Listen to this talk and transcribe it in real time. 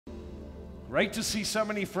Great to see so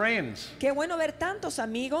many friends. Qué bueno ver tantos I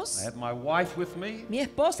amigos. have my wife with me. Mi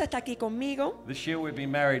esposa está aquí conmigo. This year we've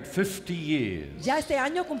been married 50 years. Ya este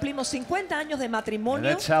año cumplimos 50 años de And matrimonio.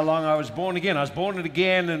 that's how long I was born again. I was born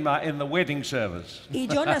again in the wedding service. Y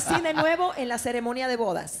yo nací de nuevo en la ceremonia de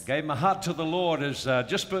bodas. Gave my heart to the Lord as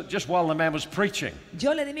just while the man was preaching.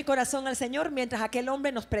 Yo le di mi corazón al Señor mientras aquel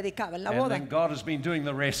hombre nos predicaba en la And boda. then God has been doing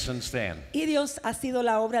the rest since then. Y Dios ha sido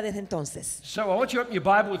la obra desde entonces. So I want you to open your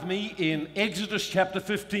Bible with me in Exodus chapter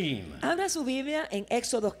 15. Abra su Biblia en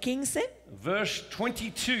Éxodo 15, Verse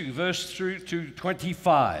 22, verse through to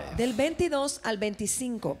 25. del 22 al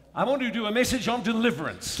 25. I want to do a message on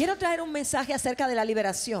deliverance. Quiero traer un mensaje acerca de la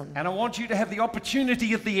liberación. And I want you to have the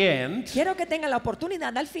opportunity at the end Quiero que tenga la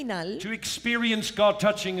oportunidad al final to experience God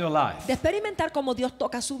touching your life. de experimentar cómo Dios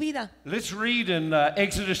toca su vida. Let's read in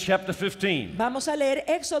Exodus chapter 15. Vamos a leer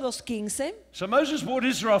Éxodos 15. So Moses brought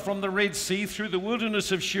Israel from the Red Sea through the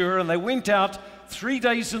wilderness of Shur, and they went out 3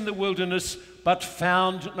 days in the wilderness, but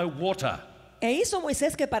found no water. E hizo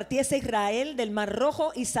Moisés que partiese Israel del Mar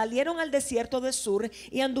Rojo y salieron al desierto de Sur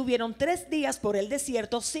y anduvieron 3 días por el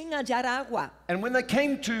desierto sin hallar agua. And when they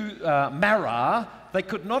came to Marah, they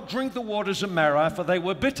could not drink the waters of Marah, for they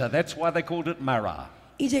were bitter. That's why they called it Marah.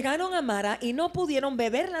 Y llegaron a Mara y no pudieron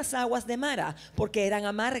beber las aguas de Mara porque eran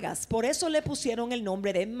amargas. Por eso le pusieron el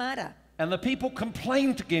nombre de Mara. And the people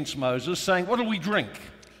complained against Moses, saying, "What do we drink?"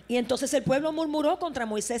 Y entonces el pueblo murmuró contra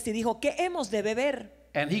Moisés y dijo, ¿qué hemos de beber?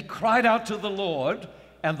 And he cried out to the Lord,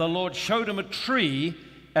 and the Lord showed him a tree,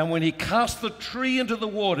 and when he cast the tree into the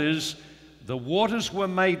waters were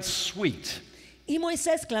made sweet. Y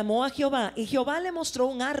Moisés clamó a Jehová, y Jehová le mostró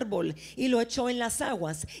un árbol y lo echó en las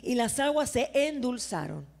aguas, y las aguas se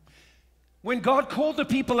endulzaron. When God called the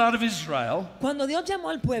people out of Israel, Cuando Dios llamó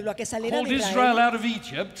al pueblo a que saliera called de Israel Israel, out of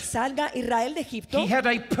Egypt, salga Israel de Egipto, he had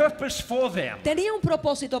a purpose for them. tenía un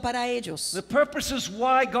propósito para ellos. The purpose is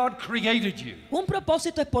why God created you. Un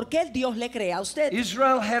propósito es porque Dios le crea a usted.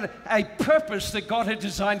 Israel had a purpose that God had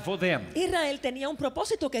designed for them. Israel tenía un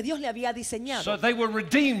propósito que Dios le había diseñado. So they were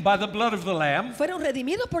redeemed by the blood of the Lamb. Fueron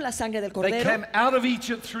redimidos por la sangre del They Cordero. came out of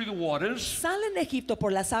Egypt through the waters, Salen de Egipto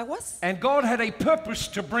por las aguas. and God had a purpose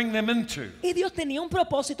to bring them into. Y Dios tenía un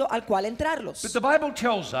propósito al cual entrarlos. But the Bible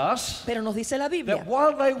tells us Pero nos dice la that Biblia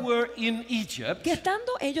while they were in Egypt, que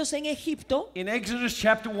estando ellos en Egipto, in Exodus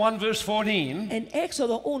chapter 1 verse 14, en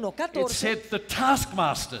Éxodo it 1:14, said the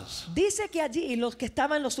taskmasters, dice que allí los que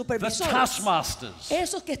estaban los the supervisores, taskmasters,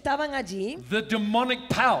 esos que estaban allí, the demonic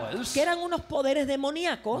powers, que eran unos poderes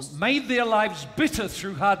demoníacos, made their lives bitter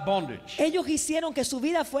through hard bondage. ellos hicieron que su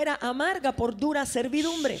vida fuera amarga por dura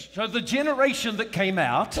servidumbre. So the generation that came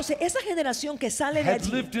out Entonces esa generación que sale de had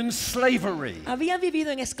allí lived in slavery. había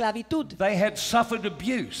vivido en esclavitud, They had suffered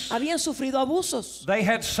abuse. habían sufrido abusos, They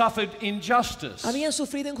had suffered injustice. habían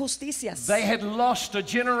sufrido injusticias, They had lost a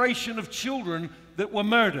generation of children that were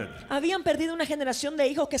murdered. habían perdido una generación de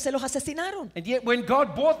hijos que se los asesinaron. And yet when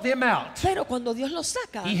God brought them out, Pero cuando Dios los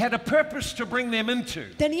saca, He had a purpose to bring them into.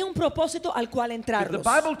 tenía un propósito al cual The entrarlos.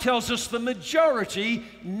 Bible tells us the majority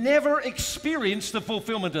never experienced the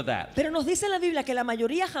fulfillment of that. Pero nos dice la Biblia que la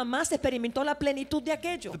mayoría jamás experimentó la plenitud de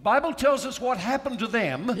aquello. The Bible tells us what happened to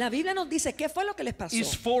them La Biblia nos dice qué fue lo que les pasó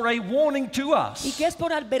is for a warning to y us, que es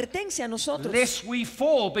por advertencia a nosotros, lest we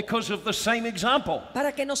fall because of the same example.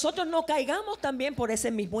 para que nosotros no caigamos también por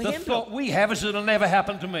ese mismo The ejemplo, thought we have is it'll never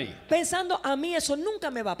happen to me. pensando a mí eso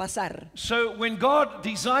nunca me va a pasar. So when God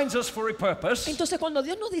designs us for a purpose, Entonces cuando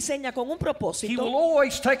Dios nos diseña con un He will propósito,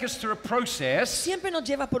 always take us through a process siempre nos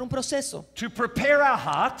lleva por un proceso to prepare our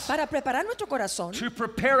hearts, para preparar nuestro corazón, to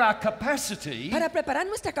prepare our capacity, para preparar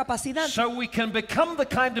nuestra capacidad, so we can become the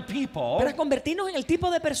kind of people para convertirnos en el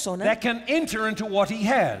tipo de persona that can enter into what He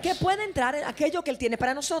que has. puede entrar en aquello que Él tiene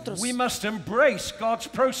para nosotros. We must embrace God's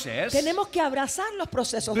process Tenemos que abrazar los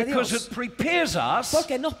procesos de because Dios it prepares us,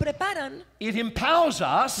 porque nos preparan, it empowers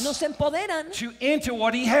us nos empoderan to enter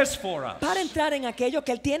what He has for us. para entrar en aquello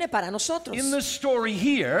que Él tiene para nosotros. In this story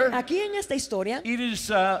here, Aquí en esta historia,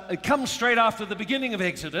 it comes straight after the beginning of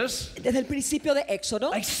Exodus. desde el principio de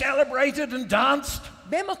Éxodo, They celebrated and danced.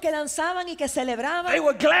 vemos que danzaban y que celebraban, They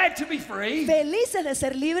were glad to be free, felices de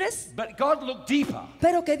ser libres, but God looked deeper.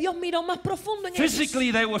 pero que Dios miró más profundo en ellos.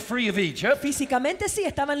 Physically, they were free of Egypt, Físicamente sí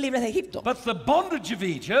estaban libres de Egipto, but the bondage of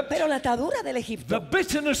Egypt, pero la atadura del the Egipto,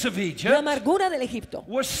 bitterness of la Egypt, amargura del Egipto,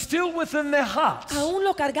 was still within their hearts. aún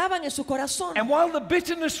lo cargaban en su corazón. And while the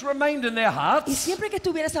bitterness remained in their Y hearts, siempre que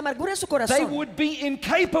estuviera esa amargura en su they corazón, would be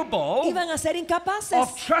incapable iban a ser incapaces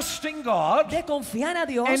of trusting God de confiar a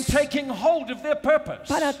Dios and taking hold of their purpose.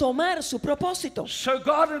 purpose. para tomar su propósito. So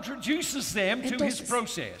God introduces them to his Entonces,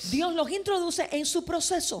 process. Dios los introduce en su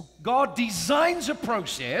proceso. God designs a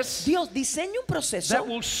process Dios diseña un proceso that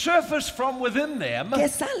will surface from within them que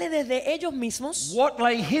sale desde ellos mismos, what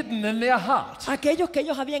lay hidden in their heart. aquellos que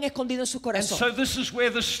ellos habían escondido en su And corazón. so this is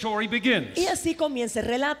where the story begins. Y así comienza el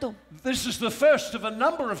relato. This is the first of a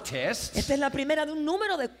number of tests. Esta es la primera de un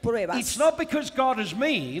número de pruebas. It's not because God is Y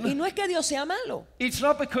mean. no es que Dios sea malo, It's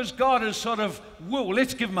not because God is sort of, well,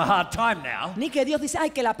 let's give him a hard time now. ni que Dios dice, ay,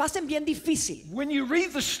 que la pasen bien difícil. When you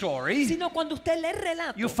read the story, Sino cuando usted lee el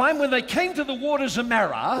relato, you'll find when they came to the waters of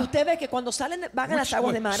Marah, usted ve que cuando van a las which aguas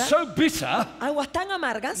were de Mara, so bitter, aguas tan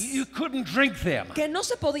amargas you couldn't drink them. que no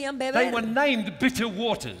se podían They beber. were named bitter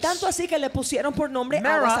waters. Tanto así que le pusieron por nombre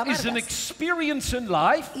aguas Marah is an amargas. experience in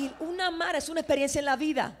life Y una mara es una experiencia en la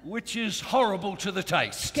vida which is horrible to the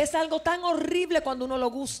taste. que es algo tan horrible cuando uno lo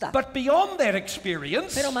gusta. But beyond that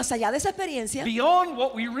experience, Pero más allá de esa experiencia, beyond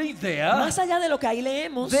what we read there, más allá de lo que ahí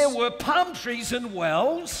leemos, there were palm trees and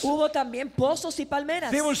wells. hubo también pozos y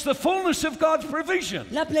palmeras. There was the fullness of God's provision.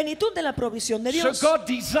 La plenitud de la provisión de So Dios. God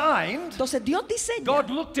designed, Entonces Dios diseña, God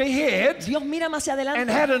looked ahead Dios mira más hacia and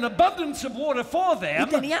adelante had an abundance of water for y them,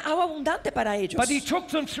 tenía agua abundante para ellos. but He took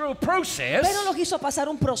them through a Pero process los hizo pasar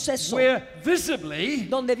un proceso where visibly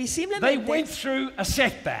donde they visiblemente went through a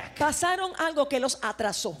setback. pasaron algo que los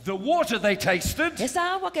atrasó. The water they tasted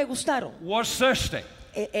Esa agua que gustaron was thirsty.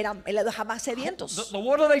 le dejaba sedientos. The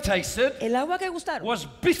water they tasted El agua que gustaron was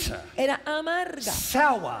bitter, era amarga.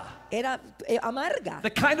 sour. Era amarga. The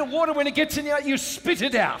kind of water when it gets in you, you spit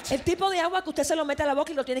it out. El tipo de agua que usted se lo mete a la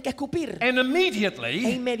boca y lo tiene que escupir. And E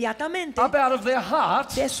immediately, inmediatamente up out of their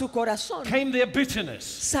heart de su corazón came their bitterness.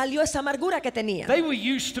 salió esa amargura que tenía. They were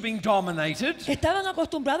used to being dominated. Estaban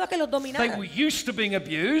acostumbrados a que los They dominaran. were used to being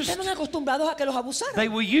abused. Estaban acostumbrados a que los abusaran. They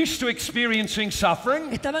were used to experiencing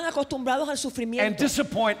suffering Estaban acostumbrados al and sufrimiento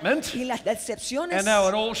disappointment. y las decepciones. And now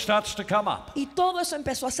it all starts to come up. Y todo eso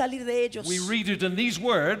empezó a salir de ellos. We read it in these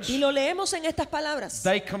words. Y lo leemos en estas palabras.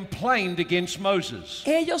 They complained against Moses.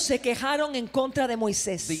 Ellos se quejaron en contra de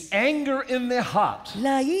Moisés. The anger in their heart,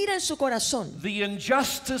 La ira en su corazón, the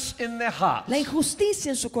injustice in their heart, la injusticia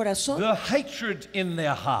en su corazón, the hatred in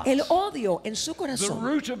their heart, el odio en su the corazón,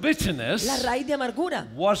 root of bitterness la raíz de amargura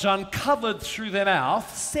was uncovered through their mouth.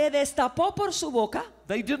 se destapó por su boca.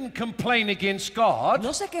 They didn't complain against God.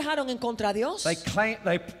 No se quejaron en contra de Dios.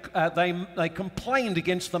 They complained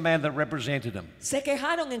against the man that represented him. Se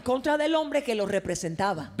quejaron en contra del hombre que los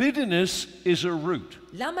representaba. Bitterness is a root.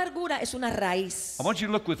 La amargura es una raíz. I want you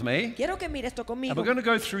to look with me. Quiero que mire esto And conmigo. we're going to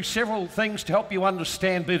go through several things to help you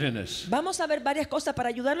understand bitterness. Vamos a ver varias cosas para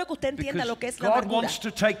ayudarlo a que usted entienda lo que Because es la God amargura. wants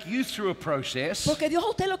to take you through a process Porque Dios a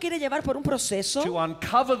usted lo quiere llevar por un proceso to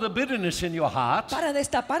uncover the bitterness in your heart, para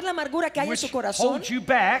destapar la amargura que hay en which su corazón. holds you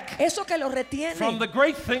back Eso que lo retiene. from the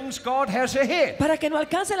great things God has ahead. Para que no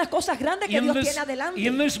alcance las cosas grandes que Dios tiene adelante.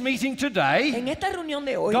 In this meeting today, En esta reunión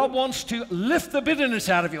de hoy, God wants to lift the bitterness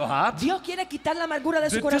out of your heart, Dios quiere quitar la amargura de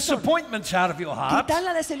the su corazón. disappointments out of your heart, Quitar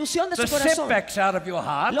la desilusión de the su corazón. setbacks out of your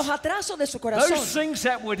heart, Los atrasos de su those corazón. things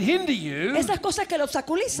that would hinder you Esas cosas que lo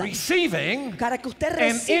obstaculizan. receiving. Para que usted and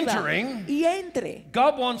reciba entering. y entre.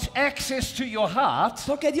 God wants access to your heart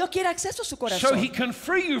Porque Dios quiere acceso a su so corazón. He can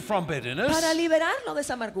free you from bitterness, Para liberarlo de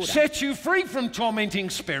esa amargura. set you free from tormenting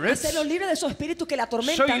spirits, Hacerlo libre de esos espíritus que le so you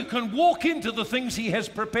atormentan. can walk into the things He has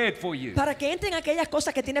prepared for you. Para que entren aquellas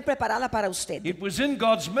cosas que tiene preparadas para usted. It was in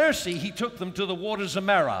God's mercy He took them to the waters of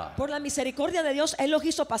Marah. Por la misericordia de Dios, Él los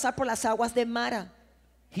hizo pasar por las aguas de Mara.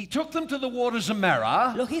 He took them to the waters of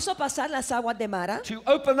Marah Los hizo pasar las aguas de Mara to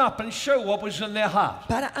open up and show what was in their heart.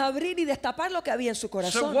 para abrir y destapar lo que había en su So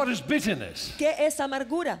corazón. what is bitterness? ¿Qué es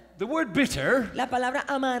amargura? The word bitter, La palabra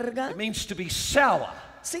amarga it means to be sour.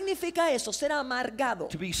 significa eso, ser amargado,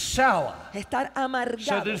 To be sour. estar So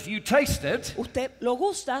amargado. that if you taste it, Usted lo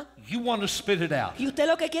gusta you want to spit it out. y usted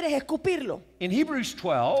lo que quiere es escupirlo. In Hebrews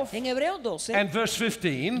 12 En Hebreos 12, and verse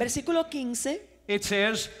 15, versículo 15, it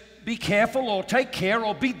says, be careful or take care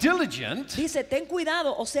or be diligent, dice, ten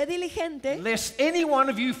cuidado o sé diligente lest any one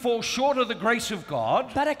of you fall short of the grace of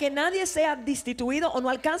God, para que nadie sea destituido o no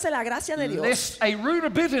alcance la gracia de Dios, lest a root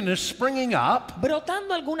of bitterness springing up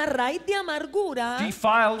brotando alguna raíz de amargura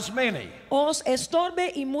defiles many. os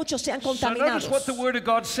estorbe y muchos sean So notice contaminados. what the Word of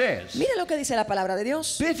God says. Mire lo que dice la palabra de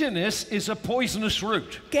Dios, Bitterness is a poisonous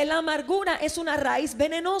root. que la amargura es una raíz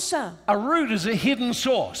venenosa. A root is a hidden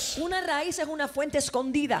source. Una raíz es una fuente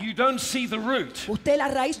escondida. You You don't see the root. Usted la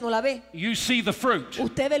raíz no la ve. You see the fruit.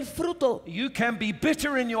 Usted ve el fruto. You can be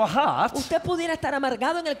bitter in your heart, Usted pudiera estar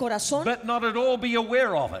amargado en el corazón, but not at all be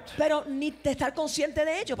aware of it. pero ni estar consciente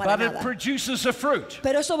de ello para But it nada. produces a fruit.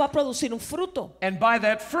 Pero eso va a producir un fruto. And by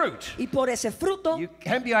that fruit, Y por ese fruto, you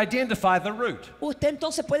can identify the root. usted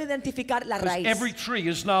entonces puede identificar la Because raíz. every tree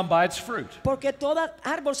is known by its fruit. Porque todo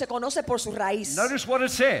árbol se conoce por su raíz. Notice what it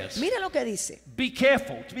says. Mira lo que dice. Be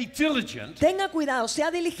careful, be diligent, Tenga cuidado, sea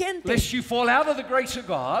diligente, lest you fall out of the grace of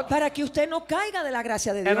God, para que usted no caiga de la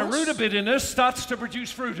gracia de and a root Dios of bitterness starts to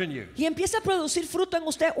produce fruit in you. y empieza a producir fruto en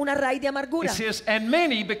usted, una raíz de It amargura. says, and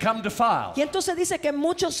many become defiled. Y entonces dice que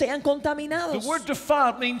muchos sean The contaminados. word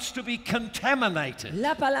defiled means to be contaminated.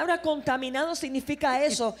 La palabra contaminado significa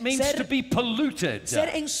eso, It means to ser, be polluted. ser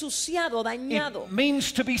ensuciado, dañado. It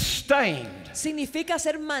means to be stained. Significa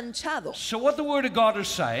ser manchado. So what the word of God is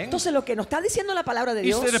saying Entonces lo que nos está diciendo la palabra de is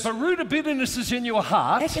Dios that if a root of bitterness is in your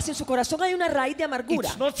heart, es que si en su corazón hay una raíz de amargura,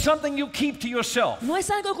 it's not something you keep to yourself. no es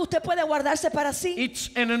algo que usted puede guardarse para sí. It's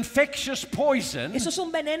an infectious poison Eso es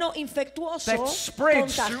un veneno infectuoso, that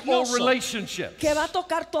spreads through all contagioso, relationships, que va a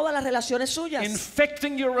tocar todas las relaciones suyas.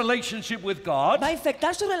 infecting your relationship with God, Va a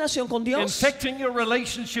infectar su relación con Dios, infecting your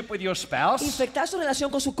relationship with your spouse, infectar su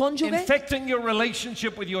relación con su cónyuge, infecting your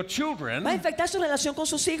relationship with your children, va a infectar su relación con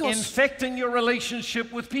sus hijos, infecting your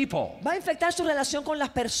relationship with people. va a infectar su relación con las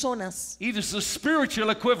personas. It is the spiritual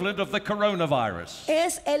equivalent of the coronavirus.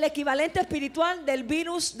 Es el equivalente espiritual del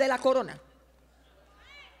virus de la corona.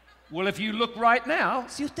 Well, if you look right now,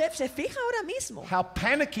 Si usted se fija ahora mismo, how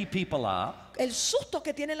panicky people are el susto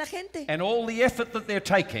que tiene la gente and all the effort that they're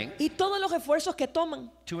taking y todos los esfuerzos que toman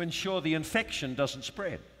to ensure the infection doesn't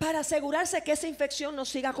spread. para asegurarse que esa infección no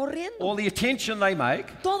siga corriendo. All the attention they make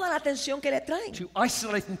Toda la atención que le traen to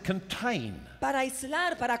isolate and contain. para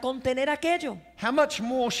aislar, para contener aquello. How much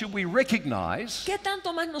more should we recognize ¿Qué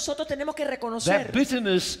tanto más nosotros tenemos que that reconocer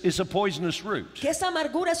bitterness is a poisonous root, que esa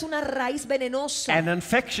amargura es una raíz venenosa, an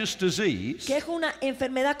infectious disease que es una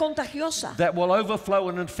enfermedad contagiosa that will overflow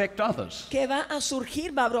and infect others? que va a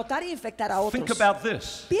surgir, va a brotar y infectar a Think otros? about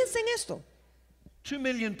this. Piensen esto. 2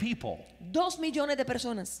 million people 2 millones de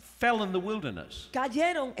personas fell in the wilderness,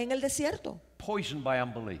 cayeron en el desierto, poisoned by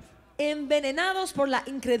unbelief. envenenados por la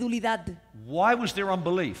incredulidad. Why was there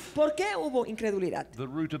unbelief? ¿Por qué hubo incredulidad? The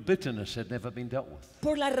root of bitterness had never been dealt with.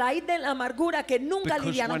 Por la raíz de la amargura que nunca Because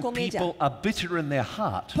lidiaron when con ella. people are bitter in their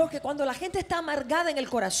heart, Porque cuando la gente está amargada en el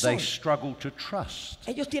they corazón, struggle to trust.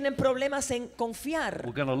 ellos tienen problemas en confiar.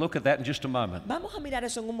 We're going to look at that in just a moment. Vamos a mirar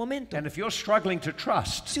eso en un momento. And if you're struggling to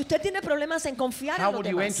trust, Si usted tiene problemas en confiar how en los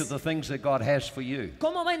will you enter demás, the things that God has for you?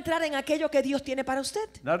 ¿cómo va a entrar en aquello que Dios tiene para usted?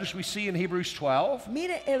 Notice we see in Hebrews 12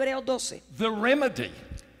 Mire Hebreos 12. the remedy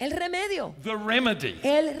El remedio.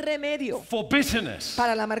 El remedio for bitterness,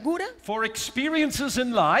 para la amargura, for experiences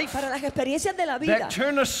in life para las experiencias de la vida that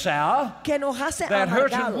turn us sour, que nos hace that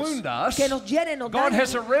hurt and amargados, wound us. que nos hieren, nos God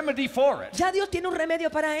has a dañan. remedy for it. Ya Dios tiene un remedio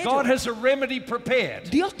para ello. God has a remedy prepared.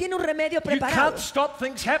 Dios tiene un remedio You preparado. can't stop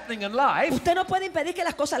things happening in life, Usted no puede impedir que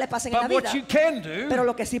las cosas le pasen en la but vida. what you can Pero do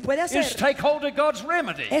lo que sí puede is hacer take hold of God's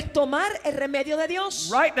remedy. es tomar el remedio de Dios.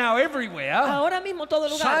 Right now, everywhere, Ahora mismo en todo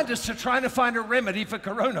lugar. scientists are trying to find a remedy for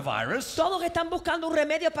coronavirus, Todos están buscando un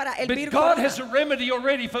remedio para el but virus. God corona. has a remedy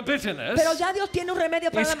already for bitterness. Pero ya Dios tiene un remedio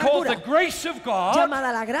para It's la called the amargura. grace of God.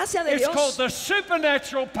 Llamada la gracia de It's called Dios. the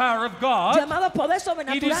supernatural power of God. Llamado poder It is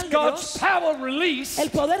sobrenatural de God's Dios. power released El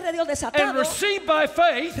poder de Dios and desatado, received by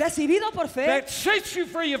faith recibido por fe, that sets you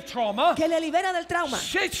free of trauma, que le libera del trauma,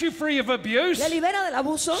 sets you free of abuse, le libera del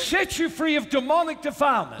abuso, sets you free of demonic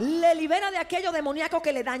defilement. le libera de aquello demoníaco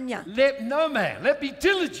que le daña. Let no man, let be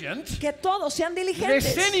diligent, Que todos sean lest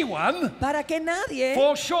diligentes anyone para que nadie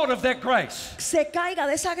fall short of that grace. se caiga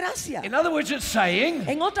de esa gracia. In other words, it's saying,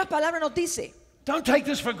 En otras palabras nos dice, don't take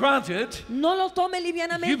this for granted. no lo tome You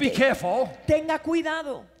be livianamente. careful Tenga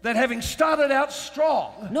cuidado. that having started out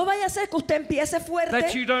strong, No vaya a ser que usted empiece that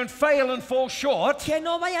fuerte, you don't fail and fall short que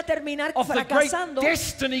no vaya a terminar of the great fracasando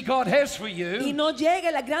destiny God has for y you no llegue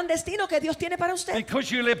el gran destino que Dios tiene para usted.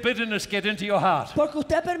 because you let bitterness get into your heart. Porque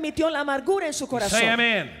usted permitió la amargura en su corazón. Say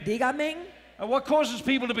amen. Dígame, And what causes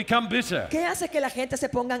people to become bitter? ¿qué hace que la gente se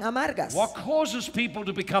pongan amargas? What causes people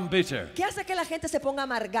to become bitter? ¿Qué hace que la gente se ponga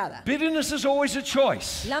amargada? Bitterness is always a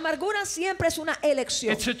choice. La amargura siempre es una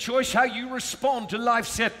elección. It's a choice how you respond to life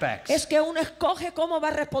setbacks. Es que uno escoge cómo va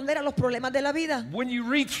a responder a los problemas de la vida. When you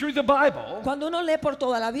read through the Bible, Cuando uno lee por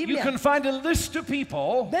toda la you Biblia, can find a list of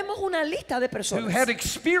people vemos una lista de who personas had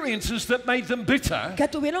experiences that made them bitter. que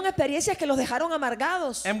tuvieron experiencias que los dejaron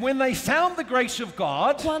amargados. And when they found the grace of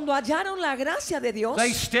God, Cuando hallaron la gracia de Dios,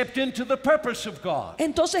 they stepped into the purpose of God.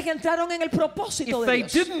 entonces entraron en el propósito If de they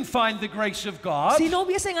Dios. didn't find the grace of God, Si no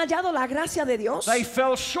hubiesen hallado la gracia de Dios, they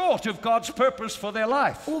fell short of God's purpose for their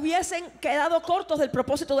life. hubiesen quedado cortos del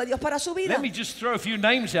propósito de Dios para su vida. Let me just throw a few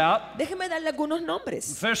names out. Déjeme darle algunos The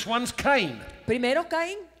nombres. first one's Cain. Primero,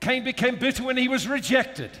 Caín. Cain became bitter when he was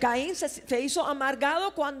rejected. Caín se hizo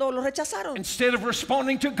amargado cuando lo rechazaron. Instead of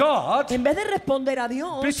responding to God, En vez de responder a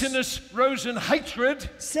Dios, bitterness rose in hatred,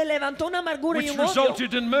 se levantó una amargura y which un odio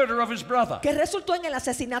resulted in murder of his brother. que resultó en el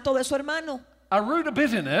asesinato de su hermano. A root of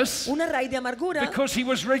bitterness Una raíz de amargura because he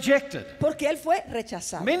was rejected. porque él fue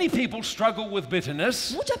rechazado. Many people struggle with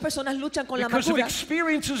bitterness Muchas personas luchan con la because of amargura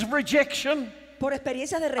experiences of rejection, por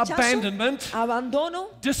experiencias de rechazo, abandonment, abandono,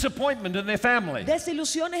 disappointment in their family.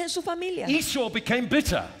 desilusiones en su familia. Esau became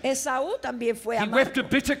bitter. Esaú también fue He wept a amargo.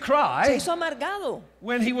 bitter Se cry hizo amargado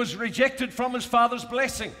when he was rejected from his father's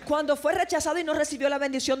blessing. cuando fue rechazado y no recibió la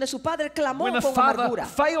bendición de su padre. Clamó When a con father amargura.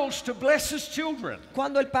 fails to bless his children,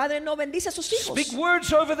 Cuando el padre no bendice a sus speak hijos.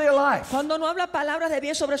 words over their life. Cuando no habla palabras de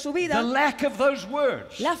bien sobre su The vida. lack of those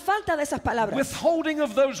words, La falta de esas palabras, withholding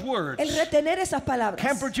of those words, el retener esas palabras,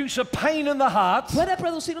 can produce a pain in the heart puede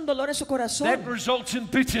producir un dolor en su that corazón results in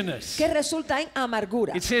bitterness. que resulta en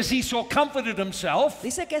amargura. It says Esau comforted himself,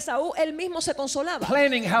 Dice que Esaú él mismo se consolaba,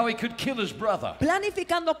 planning how he could kill his brother.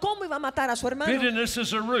 planificando cómo iba a matar a su hermano. Bitterness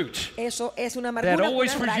is a root Eso es una that amargura,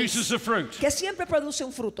 always una produces raíz a fruit. que siempre produce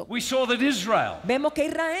un fruto. We saw that Israel Vemos que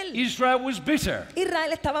Israel was bitter.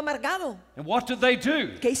 Israel estaba amargado. And what did they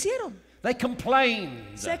do? ¿Qué hicieron? They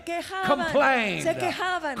complained. Se quejaban, Complained. se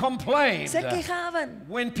quejaban, Complained. se quejaban.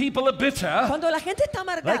 When people are bitter, Cuando la gente está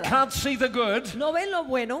they amargada, can't see the good. no ven lo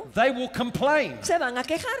bueno, They will complain. se van a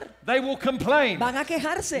quejar, They will complain. van a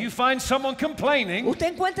quejarse. You find someone complaining,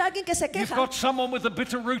 Usted encuentra a alguien que se you've queja. got someone with a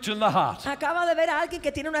bitter root in the heart. Acaba de ver a alguien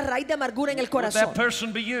que tiene una raíz de amargura en el Would that corazón.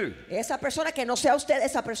 person be you? Esa persona que no sea usted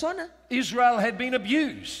esa persona. Israel had been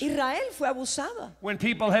abused. Israel fue abusada. When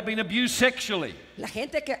people have been abused sexually, La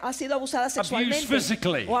gente que ha sido abusada sexualmente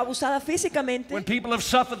physically. o abusada físicamente. when people have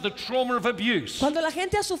suffered the trauma of abuse, Cuando la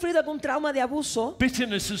gente ha sufrido algún trauma de abuso,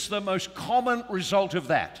 bitterness is the most common result of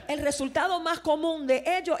that. el resultado más común de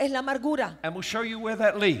ello es la amargura. And we'll show you where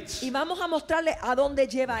that leads, Y vamos a mostrarle a dónde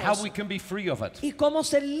lleva how eso we can be free of it. y cómo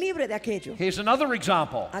ser libre de aquello. Here's another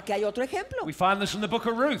example. Aquí hay otro ejemplo. We find this in the book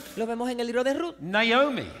of Ruth. Lo vemos en el libro de Ruth.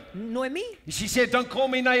 Naomi. Noemí She said, don't call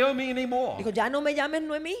me Naomi anymore. dijo, ya no me llames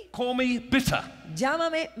Noemí, Call me bitter.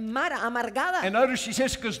 llámame Mara, amargada. And notice she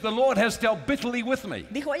says, because the Lord has dealt bitterly with me.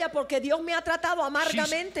 Dijo ella, porque Dios me ha tratado She's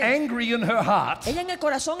amargamente. angry in her heart. Ella en el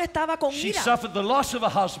corazón estaba con She ira. suffered the loss of a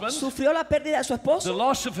husband, Sufrió la pérdida de su the esposo,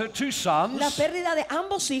 loss of her two la sons. pérdida de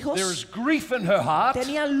ambos hijos. There is grief in her heart,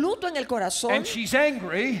 Tenía luto en el corazón and she's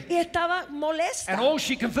angry. y estaba molesta. And all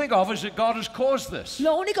she can think of is that God has caused this.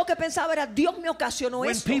 Lo único que pensaba era, Dios me ocasionó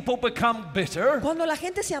When esto. people become bitter, Cuando la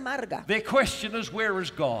gente se amarga, their question is, where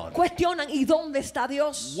is God? cuestionan, ¿y dónde está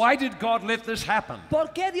Dios? Why did God let this happen?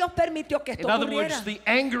 ¿Por qué Dios permitió que esto In other ocurriera? words, the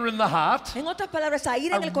anger in the heart En otras palabras, esa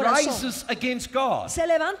ira en el corazón arises against God. se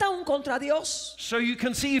levanta aún contra Dios. So you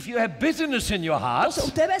can see if you have bitterness in your heart, Entonces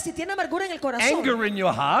usted ve si tiene amargura en el corazón, anger in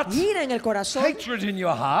your heart, ira en el corazón, hatred in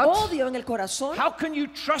your heart, odio en el corazón, how can you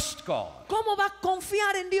trust God? ¿cómo va a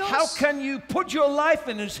confiar en Dios? How can you put your life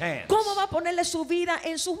in His hands? ¿Cómo va a ponerle su vida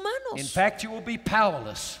en sus In manos? fact, you will be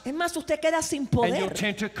powerless, Es más, usted queda sin and you'll poder.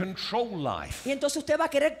 tend to control life, Y entonces usted va a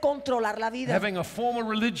querer controlar la vida, having a form of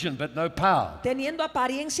religion but no power. teniendo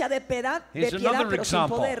apariencia de piedad, Here's another pero sin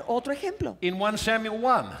example. poder. Otro ejemplo, In 1 Samuel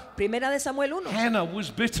 1, Primera de Samuel 1. Hannah was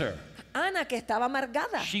bitter. Ana, que estaba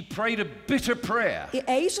amargada She prayed a bitter prayer.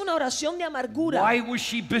 e hizo una oración de amargura. Why was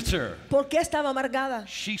she bitter? ¿Por qué estaba amargada?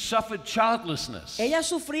 She suffered childlessness. Ella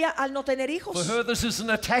sufría al no tener For hijos. her, this is an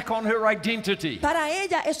attack on her identity. Para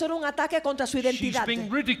ella eso era un ataque contra su She's identidad. being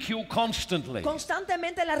ridiculed constantly,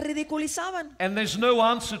 Constantemente la ridiculizaban and there's no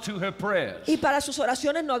answer to her prayers. y para sus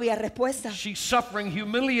oraciones no había respuesta. She's suffering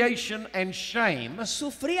humiliation and shame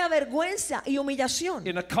Sufría vergüenza y humillación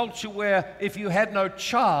in a culture where if you had no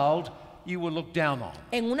child, you were looked down on.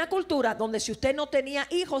 en una cultura donde si usted no tenía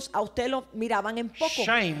hijos, a usted lo miraban en poco.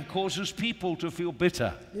 Shame causes people to feel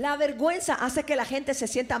bitter, La vergüenza hace que la gente se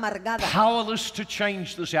sienta amargada, powerless to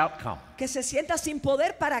change this outcome. que se sienta sin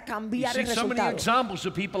poder para You cambiar see el so many resultado. examples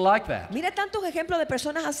of people like that. Mire tantos ejemplos de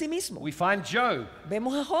personas así mismo. We find Job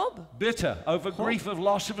Vemos a Job, bitter over grief of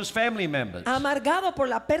loss of his family members, amargado por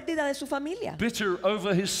la pérdida de su familia, bitter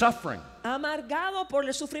over his suffering. amargado por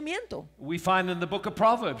el sufrimiento. We find in the book of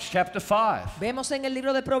Proverbs, chapter 5, Vemos en el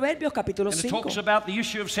libro de Proverbios, capítulo and it 5, talks about the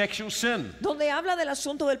issue of sexual sin. donde habla del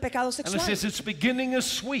asunto del pecado And it sexual. says its beginning is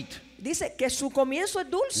sweet, Dice que su comienzo es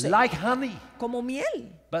dulce, like honey, como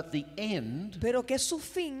miel, but the end pero que su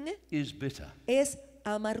fin is bitter. es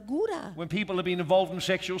amargura. When people have been involved in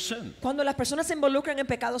sexual sin, Cuando las personas se involucran en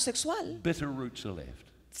pecado sexual, bitter roots are left.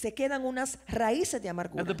 se quedan unas raíces de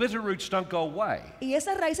amargura. And the bitter roots don't go away. Y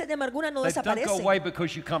esas raíces de amargura no They don't go desaparecen, away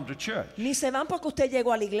because you come to church. ni se van porque usted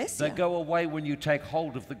llegó a la They iglesia. go away when you take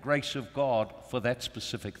hold of the grace of God for that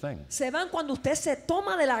specific thing. Se van cuando usted se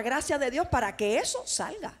toma de la gracia de Dios para que eso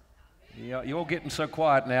salga. You're all getting so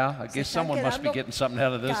quiet now. I Se guess están someone must be quedando getting something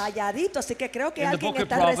out of this. calladito, así que creo que In the alguien book of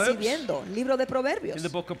está Proverbs, recibiendo. Libro de In Proverbios. the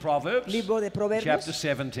book of Proverbs, Libro de Proverbios, chapter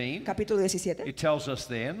 17, capítulo 17. it tells us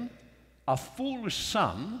then, a foolish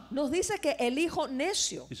son Nos dice que el hijo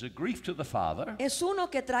necio is a grief to the father, es uno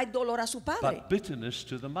que trae dolor a su padre but bitterness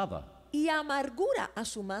to the mother. y amargura a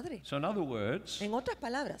su madre. So in other words, En otras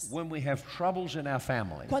palabras, when we have troubles in our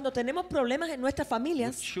family, cuando tenemos problemas en nuestras with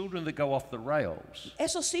familias, children that go off the rails,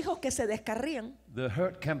 esos hijos que se descarrían, the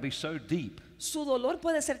hurt can be so deep su dolor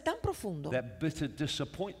puede ser tan profundo that bitter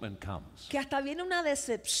disappointment comes. que hasta viene una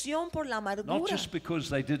decepción por la Not amargura. just because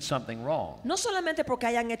they did something wrong, No solamente porque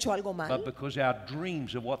hayan hecho algo but mal, because our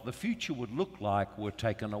dreams of what the future would look like were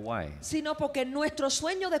taken away. sino porque nuestros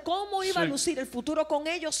sueños de cómo iba a So- lucir el futuro con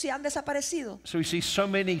ellos se han desaparecido. So we see so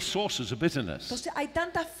many sources of bitterness. Entonces hay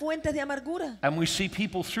tantas fuentes de amargura And we see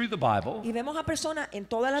people through the Bible, y vemos a personas en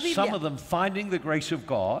toda la some Biblia. of them finding the grace of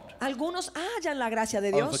God, Algunos hallan la gracia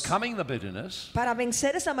de Dios overcoming the bitterness, para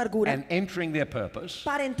vencer esa amargura, and entering their purpose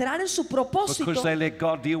para entrar en su propósito, because they let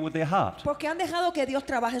God deal with their heart. porque han dejado que Dios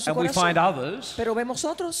trabaje en su And we find corazón. others, Pero vemos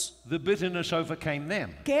otros the bitterness overcame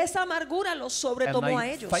them. que esa amargura los And sobretomó a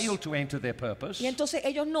they ellos. failed to enter their purpose Y entonces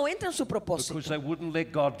ellos no entran en su propósito because they wouldn't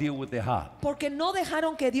let God deal with their heart. porque no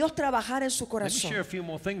dejaron que Dios trabajara en su Let me share a corazón. few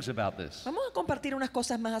more things about this. Vamos a compartir unas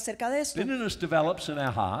cosas más acerca de esto. Bitterness develops in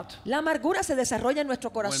our heart La amargura se desarrolla en nuestro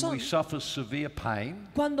when corazón we suffer severe pain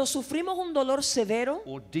cuando sufrimos un dolor severo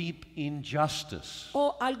or deep injustice,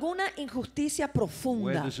 o alguna injusticia where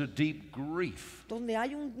profunda, there's a deep grief, donde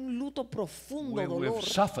hay un luto profundo, where dolor, we've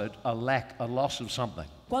suffered a lack, a loss of something.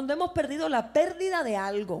 cuando hemos perdido la pérdida de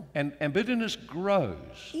algo And bitterness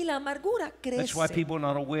grows. y la amargura That's why crece. people are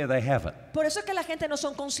not aware they have it. Por eso es que la gente no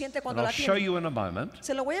son conscientes And cuando I'll la show tienen. you in a moment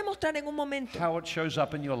Se lo voy a mostrar en un momento how it shows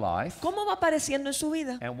up in your life cómo va apareciendo en su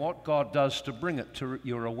vida and what God does to bring it to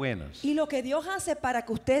your awareness. y lo que Dios hace para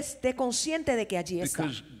que usted esté consciente de que allí está.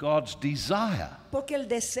 Because God's desire Porque el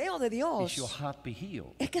deseo de is Dios your heart be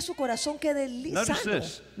healed. es que su corazón quede Notice sano.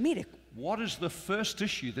 this. Mire, What is the first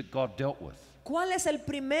issue that God dealt with? ¿cuál es el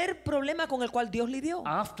primer problema con el cual Dios lidió?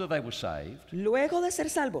 After they were saved, Luego de ser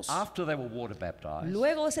salvos, after they were water baptized,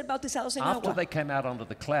 luego de ser bautizados en after agua, they came out under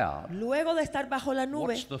the cloud, luego de estar bajo la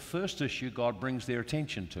nube, what's the first issue God brings their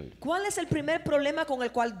attention to? ¿cuál es el primer problema con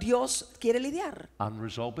el cual Dios quiere lidiar?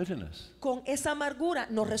 Unresolved bitterness. Con esa amargura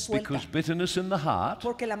no resuelta. Because bitterness in the heart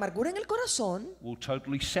Porque la amargura en el corazón will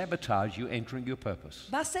totally sabotage you entering your purpose.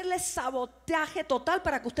 va a hacerle sabotaje total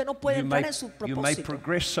para que usted no pueda entrar en su You may propósito.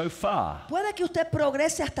 progress so far, Puede que usted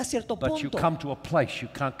progrese hasta cierto but you punto, come to a place you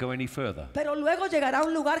can't go any further. pero luego llegará a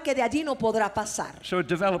un lugar que de allí no podrá pasar. So it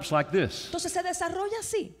develops like this. Entonces se desarrolla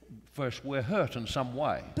así. First, we're hurt in some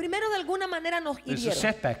way. Primero, de alguna manera nos There's a hirieron.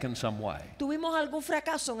 setback in some way. Tuvimos algún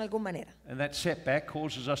fracaso en alguna manera. And that setback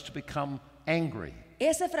causes us to become angry.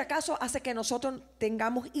 Ese fracaso hace que nosotros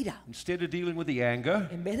tengamos ira. Instead of dealing with the anger,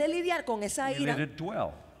 En vez de lidiar con esa we let ira, it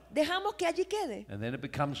dwell. dejamos que allí quede. And then it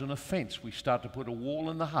becomes an offense. We start to put a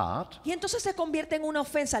wall in the heart Y entonces se convierte en una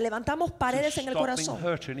ofensa. Levantamos to paredes en el stop being corazón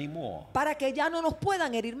hurt anymore. para que ya no nos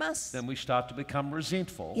puedan herir más. Then we start to become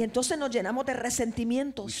resentful. Y entonces nos llenamos de We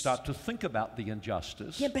resentimientos. start to think about the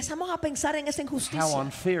injustice, Y empezamos a pensar en esa how injusticia.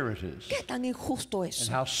 unfair it is, ¿Qué tan injusto and es?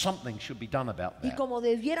 how something should be done about Y that. como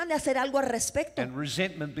debieran de hacer algo al respecto. And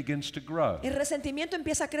resentment begins to grow. El resentimiento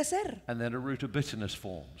empieza a crecer. And then a root of bitterness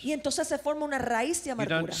forms. Y entonces se forma una raíz de You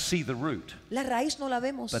don't amargura. see the root. La raíz no la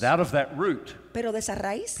vemos. But out of that root, Pero de esa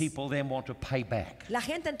raíz, people then want to pay back. la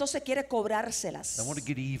gente entonces quiere cobrárselas. They want to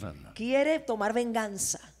get even. Quiere tomar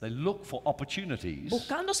venganza. They look for opportunities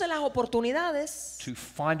Buscándose las oportunidades to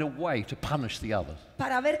find a way to punish the other.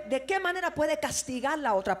 para ver de qué manera puede castigar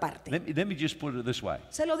la otra parte. Let me just put it this way.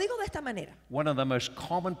 Se lo digo de esta manera. One of the most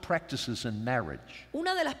common practices in marriage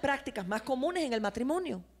Una de las prácticas más comunes en el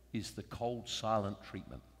matrimonio is the cold, silent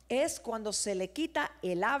treatment. es cuando se le quita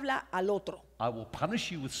el habla al otro. I will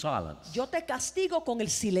punish you with silence, Yo te castigo con el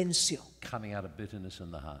silencio. coming out of bitterness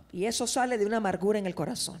in the heart. Y eso sale de una amargura en el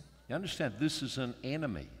corazón. You understand? This is an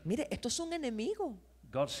enemy. Mire, esto es un enemigo.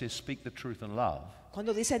 God says, speak the truth in love.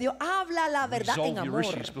 Cuando dice Dios, habla la verdad en Resolve your amor.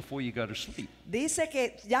 issues before you go to sleep. Dice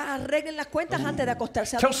que ya arreglen las cuentas antes de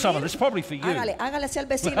acostarse a Tell someone, dormir. it's probably for you. Hágale así al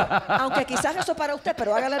vecino. Aunque quizás eso es para usted,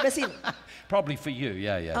 pero hágale al vecino. Probably for you,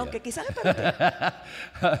 yeah. Aunque quizás es para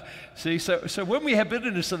usted. See, so when we have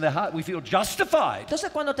bitterness in the heart, we feel justified. Entonces,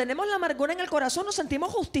 cuando tenemos la amargura en el corazón, nos sentimos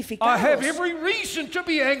I justificados. have every reason to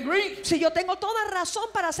be angry. Si yo tengo toda razón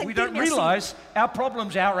para We don't sentirme así. realize our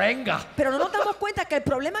problem's our anger. Pero no nos damos cuenta que el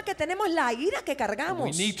problema que tenemos es la ira que We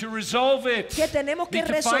cargamos. need to resolve it. Que tenemos que Need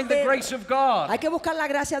to find the resolver. grace of God. Hay que buscar la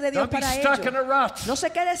gracia de Dios Don't be para stuck in a ello. rut. No se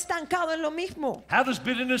quede estancado en lo mismo. How does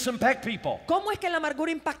bitterness impact people? ¿Cómo es que la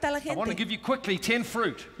amargura impacta a la I want to gente? give you quickly 10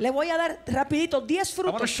 fruit. Le voy a dar rapidito 10 I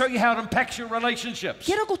want to frutos. show you how it impacts your relationships.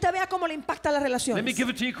 Quiero que usted vea cómo le impacta las Let me relaciones. give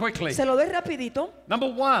it to you quickly. Se lo doy rapidito. Number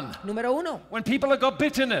 1, Número 1. when people have got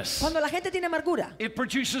bitterness, Cuando la gente tiene amargura, it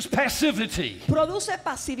produces passivity, produce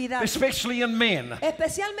pasividad. especially in men.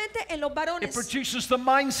 Especialmente en los It varones. produces the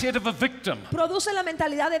mindset of a victim. Produce la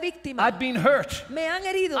mentalidad de víctima. I've been hurt. Me han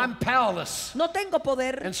herido. I'm powerless. No tengo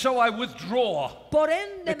poder. And so I withdraw. Por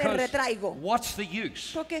ende me Because retraigo. what's the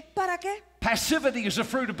use? Porque, ¿para qué? Passivity is a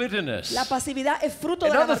fruit of bitterness. La pasividad es fruto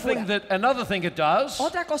de la Another thing it does,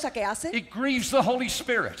 Otra cosa que hace it grieves the Holy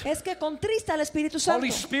Spirit. es que contrista al Espíritu Santo. Holy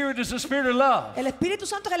Spirit is the spirit of love. El Espíritu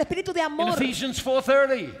Santo es el Espíritu de In amor. Ephesians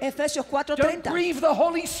 4:30. Efesios Don't 4:30. grieve the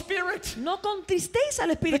Holy Spirit. No contristéis al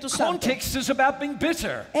The Espíritu Santo. context is about being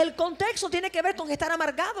bitter, El contexto tiene que ver con estar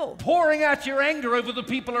amargado. pouring out your anger over the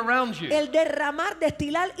people around you, El derramar,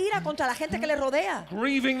 destilar ira contra la gente que le rodea.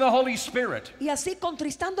 grieving the Holy Spirit. Y así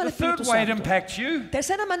contristando al The third Espíritu way it Santo. impacts you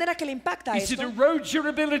Tercera manera que le impacta is it esto erodes your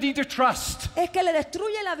ability to trust. es que le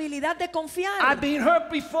destruye la habilidad de confiar. I've been hurt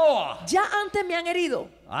before. Ya antes me han herido,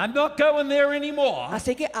 I'm not going there anymore.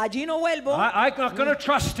 así que allí no vuelvo. I'm not going to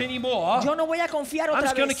trust anymore. Yo no voy a confiar I'm otra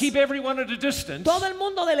just going to vez. keep everyone at a distance. Todo el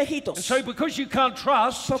mundo de lejitos. And so because you can't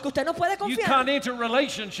trust, Porque usted no puede you confiar. can't enter a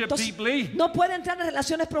relationship Entonces, deeply. no puede entrar en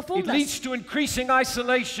relaciones It profundas. leads to increasing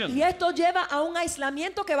isolation Y esto lleva a un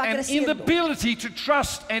aislamiento que va and creciendo. inability to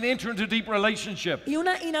trust and enter into deep relationship. Y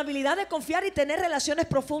una inhabilidad de confiar y tener relaciones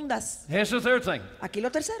profundas. Here's the third thing. Aquí lo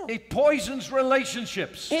tercero. It poisons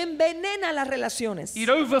relationships. Envenena las relaciones. It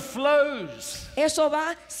overflows. Eso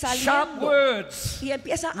va Sharp saliendo. words, Y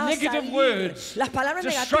empieza a negative salir. words, Las palabras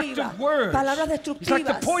destructive negativas. words. Palabras It's like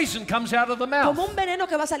the destructivas. poison comes out of the Como mouth. un veneno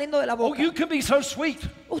que va saliendo de la Oh, boca. you can be so sweet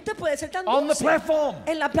Usted puede ser tan on the dulce platform.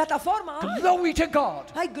 en la plataforma. Ay, Glory to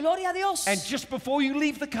God. ay, gloria a Dios. And just before you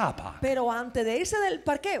leave the car park, Pero antes de irse del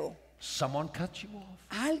parqueo, someone cuts you off.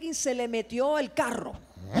 a alguien se le metió el carro.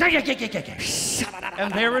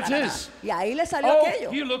 And there it is. Y ahí le salió Oh,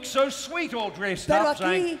 aquello. you look so sweet all dressed Pero up,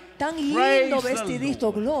 saying, aquí, tan "Praise lindo the vestidito,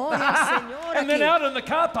 Lord." gloria al Señor. And then Aquí. out in the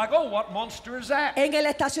car park, oh, what monster is that? En el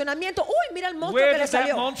estacionamiento, uy, mira el monstruo Where que le did that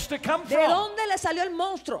salió. monster come ¿De from? dónde le salió el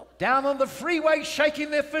monstruo? Down on the freeway, shaking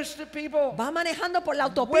their fist at people. Va manejando por la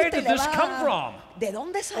Where autopista y did le this va. come from? ¿De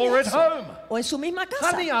dónde salió Or at eso? home. O en su misma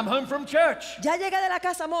casa. Honey, I'm home from church. Ya llega de la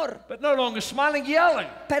casa, amor, But no longer smiling, yelling.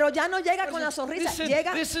 pero ya no llega con la sonrisa,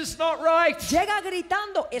 This is not right. llega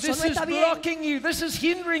gritando. Eso This no is está bien. blocking you. This is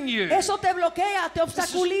hindering you. Eso te bloquea, te This is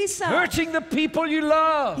obstaculiza. hurting the people you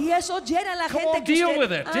love. Y eso llena a la Come gente on, que deal usted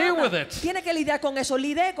with it, deal ama. with it. Tiene que lidiar con eso,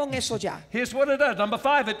 lidie con eso ya. Here's what it does. Number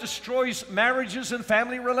 5, it destroys marriages and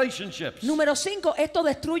family relationships. Número 5, esto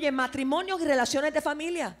destruye matrimonios y relaciones de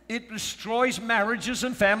familia. It destroys marriages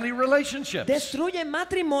and family relationships. Destruye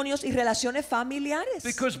matrimonios y relaciones familiares.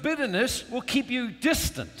 Because bitterness will keep you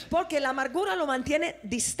distant. Porque la amargura lo mantiene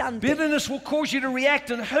distante. Bitterness will cause you to react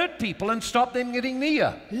and hurt people and stop them getting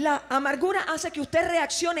near. La amargura hace que usted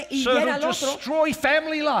reaccione y So hiera it'll al otro destroy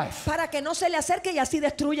family life. para que no se le acerque y así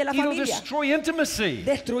destruye la It'll familia. destroy intimacy.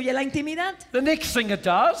 Destruye la intimidad. The next thing it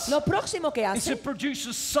does Lo próximo que is hace it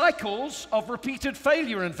produces cycles of repeated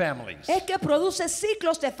failure in families. es que produce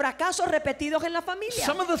ciclos de fracasos repetidos en la familia.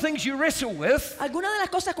 Some of the things you wrestle with Algunas de las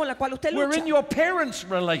cosas con las cuales usted were lucha in your parents'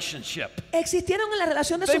 relationship. existieron en la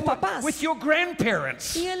relación de They sus were papás with your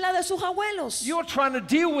grandparents. y en la de sus abuelos. You're trying to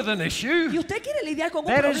deal with an Y issue usted quiere lidiar con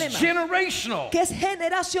un that is problema generational. que es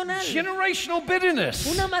generacional. Generational bitterness.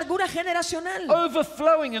 Una amargura generacional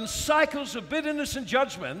Overflowing in cycles of bitterness and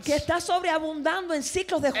judgments que está sobreabundando en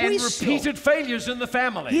ciclos de and juicio repeated failures in the y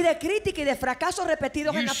family. de crítica y de fracasos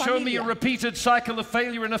repetidos en You la show me a familia. repeated cycle of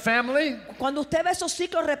failure in a family, Cuando usted ve esos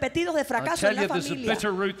ciclos repetidos de I fracaso tell en you la there's a familia,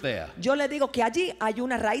 bitter root there. yo le digo que allí hay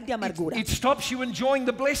una raíz de amargura. It stops you enjoying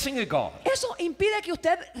the blessing of God. Eso impide quiere que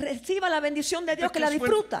usted reciba la bendición de Dios, que la Because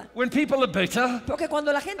disfruta. when people are bitter, Porque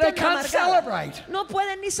cuando la gente they anda can't amargada, celebrate. no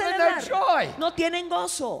pueden ni They have no celebrar, joy. no tienen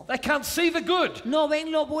gozo, they can't see the good. no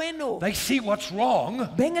ven lo bueno, They see what's wrong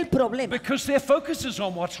ven el problema. because their focus is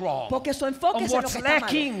on what's wrong. Porque su enfoque On es en lo what's que está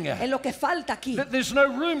lacking. malo, en lo que falta aquí. That there's no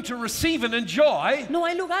room to receive and enjoy. No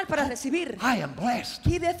hay lugar para recibir I am blessed.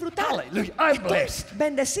 y disfrutar. Hallelujah. I'm Estoy blessed.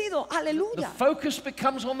 bendecido, The aleluya. focus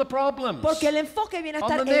becomes on the problems. Porque el enfoque viene a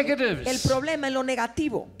On estar the en negatives. el problema, en lo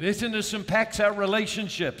negativo. Bitterness impacts our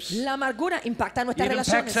relationships. La amargura impacta nuestras It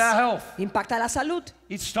relaciones, impacts our health. impacta la salud,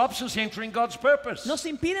 It stops us entering God's purpose. nos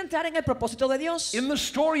impide entrar en el propósito de Dios. In the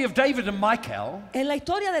story of David and Michal, En la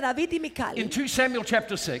historia de David y in Mical, 2 Samuel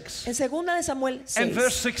chapter 6 en 2 de Samuel and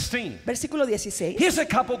verse 6, 16, versículo 16, here's a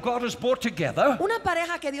couple God has brought together una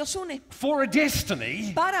pareja que Dios une for a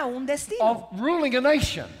destiny para un destino, of ruling a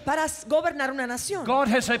nation. para gobernar una nación. God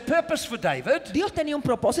has a purpose for David Dios tenía un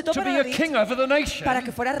propósito to para be a David, king over the nation para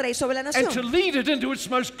que fuera rey sobre la and to nación lead it into its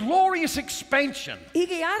most glorious expansion, y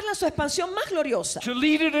guiarla a su expansión más gloriosa, to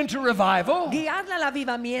lead it into revival, guiarla al the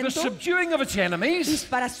avivamiento subduing of its y enemies,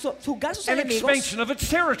 para juzgar sus and enemigos expansion of its y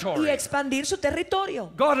territory. expandir su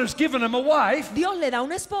territorio. God has given him a wife, Dios le da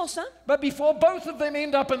una esposa, but before both of them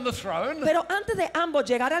end up in the throne, pero antes de ambos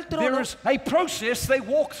llegar al there trono is a process they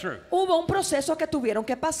walk through. hubo un proceso que tuvieron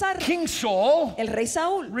que pasar. King Saul El rey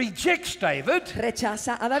Saúl rejects David,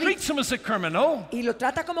 rechaza a David treats him as a criminal, y lo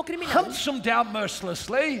trata como criminal hunts him down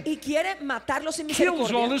mercilessly, y quiere matarlo sin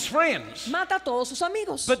kills all misericordia. his friends. Mata a todos sus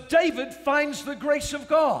amigos. But David finds the grace of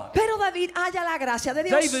God. Pero David halla la gracia de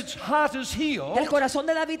Dios. David's heart is El healed. corazón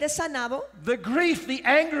de David es sanado. The grief, the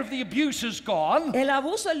anger of the abuse is gone. El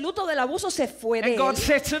abuso, el luto del abuso se fue de And God él.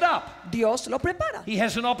 sets it up. Dios lo prepara. He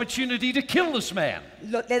has an opportunity to kill this man.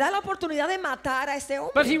 Le da la oportunidad de matar a este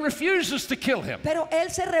But he hombre. refuses to kill him Pero él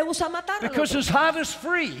se rehúsa a matarlo. because his heart is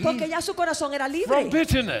free Porque ya su corazón era from libre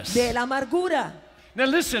bitterness. de la amargura. Now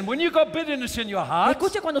listen, when you've got bitterness in your heart,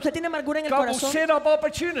 Escuche, cuando usted tiene amargura en el God will corazón, set up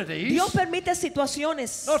opportunities Dios permite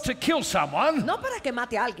situaciones, not to kill someone, no para que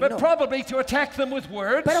mate a alguien, but no, probably to attack them with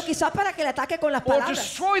words pero quizás para que le ataque con las or palabras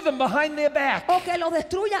destroy them behind their back. o que lo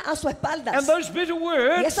destruya a su espaldas. And those bitter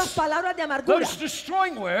Y esas words, palabras de amargura, those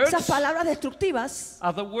destroying words, esas palabras destructivas,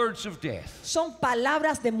 are the words of death son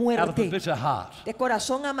palabras de out of a muerte, bitter heart. de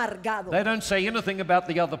corazón amargado, They don't say anything about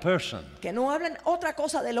the other person. que no hablan otra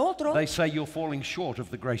cosa del otro. They say you're falling short of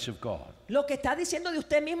the grace of God. Lo que está diciendo de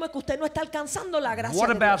usted mismo es que usted no está alcanzando la gracia What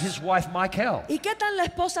de about Dios. his wife Michal? ¿Y qué tal la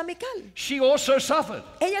esposa Mical? She also suffered.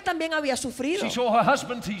 Ella también había sufrido. She saw her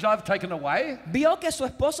husband, he's taken away. Vio que su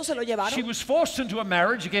esposo se lo She llevaron. was forced into a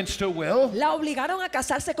marriage against her will La obligaron a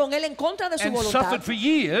casarse con él en contra de su and voluntad. suffered for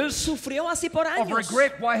years Sufrió así por of años.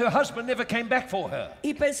 regret why her husband never came back for her.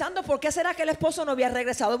 Y pensando por qué será que el esposo no había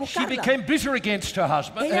regresado a She buscarla. became bitter against her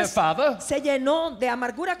husband, Ella her father, se llenó de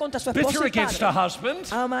amargura contra su esposo bitter y against her padre. husband,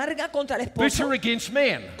 Amarga contra el esposo. bitter against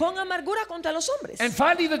men. Con amargura contra los hombres. And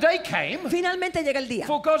finally the day came Finalmente llega el día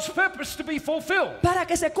for God's purpose to be fulfilled. para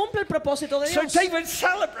que se cumpla el propósito de So Dios. David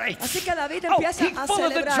celebrates. Así que David Oh, empieza he's a full of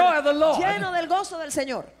the celebrar, joy of the Lord. lleno del gozo del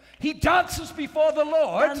Señor, He dances before the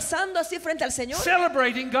Lord, danzando así frente al Señor,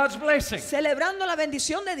 celebrating God's blessing. celebrando la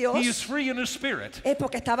bendición de Dios. He is free in his spirit, Es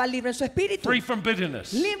porque estaba libre en su espíritu, free from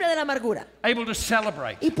bitterness, libre de la amargura, able to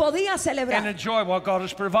celebrate y podía and celebrar enjoy what God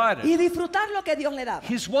has provided. y disfrutar lo que Dios le daba.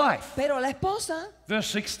 His wife, Pero la esposa,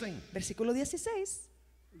 verse 16, versículo 16,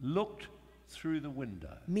 looked through the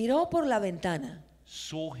window, miró por la ventana,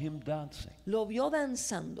 saw him dancing, lo vio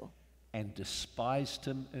danzando and despised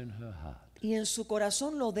him in her heart. y en su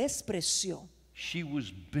corazón lo despreció She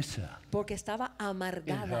was bitter. porque estaba In her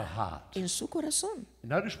amargada heart. en su corazón.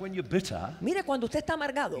 Notice when you're bitter, Mire, cuando usted está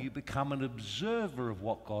amargado, you become an observer of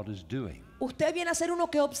what God is doing. usted viene a ser uno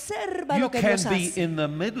que observa You lo que can Dios be hace. in the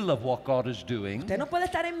middle of what God is doing, Usted no puede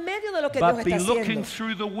estar en medio de lo que Dios but está be looking haciendo,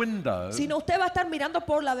 through the window. sino usted va a estar mirando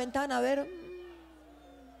por la ventana a ver.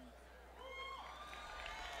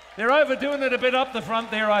 They're overdoing it a bit up the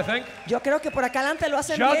front there, I think. Yo creo que por acá adelante lo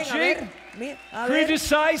hacen bien. A ver,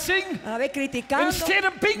 Criticizing criticando. instead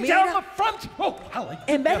of being Mira, down the front. Oh, hallelujah.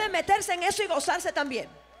 en vez de meterse en eso y gozarse también.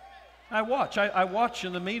 I watch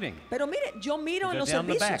in the meeting. Pero mire, yo miro You en go los down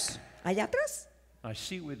the servicios. Allá atrás. I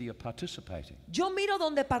see whether you're participating. Yo miro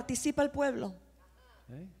donde participa el pueblo.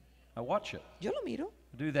 Okay? I watch it. Yo lo miro.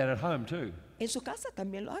 I do that at home too. En su casa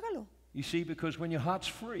también lo hágalo. You see, because when your heart's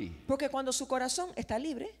free, Porque cuando su corazón está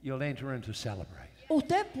libre, you'll enter into celebrate.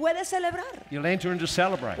 usted puede celebrar. You'll enter into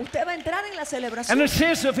celebrate. Usted va a entrar en la And celebración. it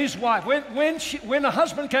says of his wife, when the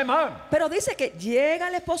husband came home, Pero dice que llega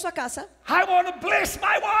el esposo a casa. I want to bless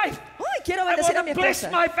my wife. Ay, quiero I bendecir a want mi to bless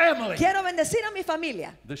esposa. my family. Quiero bendecir a mi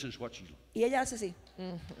familia. This is what she. Y ella hace así.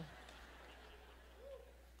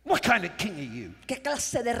 What kind of king are you? ¿Qué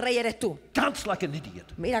clase de rey eres tú? Dance like an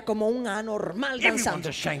idiot. Mira como un anormal Everyone's danzando.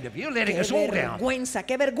 ashamed of you, letting Qué us all down.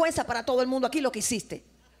 qué vergüenza para todo el mundo aquí lo que hiciste.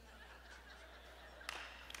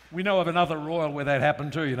 We know of another royal where that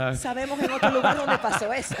happened too, you know. Sabemos en otro lugar donde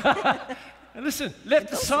pasó eso. And listen, let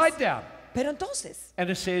the side down. Pero entonces, And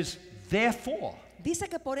it says, therefore, dice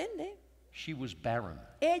que por ende, she was barren.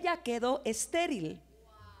 ella quedó estéril.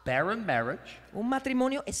 Barren marriage, Un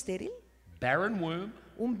matrimonio estéril, barren womb,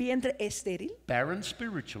 un vientre estéril, barren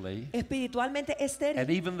spiritually, espiritualmente estéril. and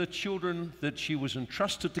even the children that she was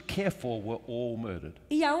entrusted to care for were all murdered.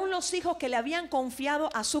 Y aún los hijos que le habían confiado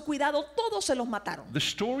a su cuidado, todos se los mataron. The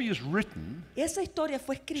story is written Esa historia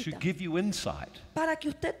fue to escrita give you insight para que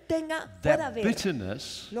usted pueda that ver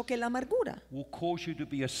bitterness lo que la amargura will cause you to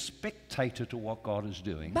be a spectator to what God is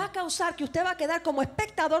doing, va a causar que usted va a quedar como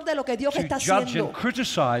espectador de lo que Dios to está judge and haciendo.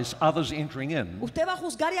 criticize others entering in, Usted va a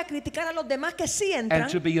juzgar y a criticar a los demás que sí and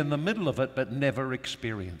entran to be in the middle of it but never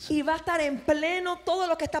experience it. y va a estar en pleno todo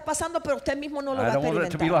lo que está pasando, pero usted mismo no lo va I a don't want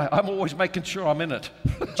it to be experimentar. like, I'm always making sure I'm in it.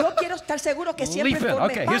 Yo quiero estar seguro que siempre Leap in. forme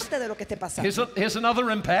Okay, parte de lo que esté pasando. here's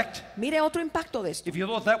another impact. Mire otro impacto de esto. If you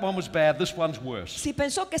thought that one was bad, this one's worse. Si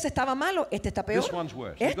pensó que ese estaba malo, este está peor. This one's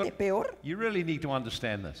worse. Este peor. You really need to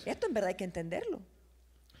understand this. Esto en verdad hay que entenderlo.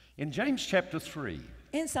 In James chapter 3,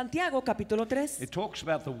 En Santiago capítulo 3 it talks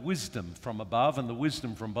about the wisdom from above and the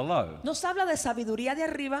wisdom from below. nos habla de sabiduría de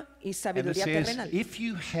arriba y And it sabiduría says, terrenal. if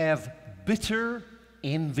you have bitter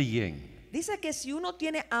envying Dice que si uno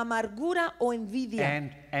tiene amargura o envidia,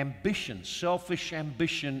 and ambition, selfish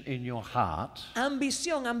ambition in your heart,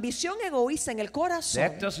 ambición egoísta en el corazón,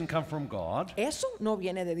 that doesn't come from God. eso no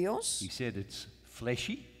viene de Dios. He said it's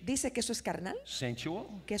fleshy, Dice que eso es carnal, sensual,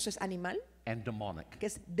 que eso es animal, and demonic. que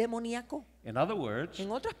es demoníaco. In other words, En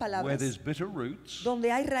otras where palabras, there's bitter roots,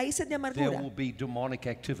 donde hay raíces de there amargura, will be demonic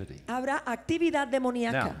activity. habrá actividad Now,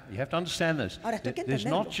 demoníaca. you have to understand this. Ahora, esto hay que There's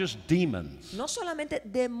not entenderlo. just demons, No solamente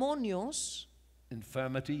demonios,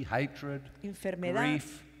 infirmity, hatred, enfermedad,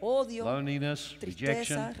 grief, odio, loneliness, tristeza,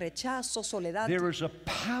 rejection. rechazo, soledad, There is a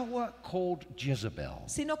power called Jezebel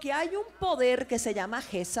sino que hay un poder que se llama that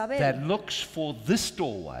Jezabel, looks for this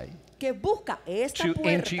doorway que busca esta to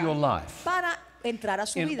enter your puerta life. para entrar a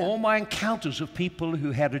su In vida. all my encounters of people who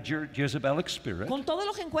had a Jezebelic spirit, Con todos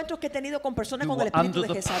los encuentros que he tenido con personas who con el were espíritu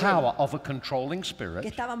under de the Jezabel, power of a controlling que spirit,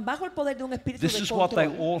 estaban bajo el poder de un espíritu this de is what they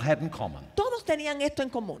control, all had in common. todos tenían esto en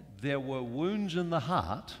común. There were wounds in the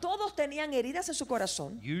heart, Todos tenían heridas en su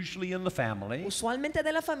corazón, usually in the family, usualmente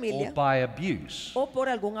de la or familia by abuse, o por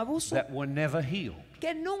algún abuso, that were never healed.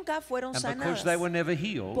 que nunca fueron And sanadas. because they were never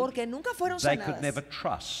healed, Porque nunca fueron they could never sanadas.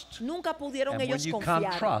 trust. Nunca pudieron And ellos when you can't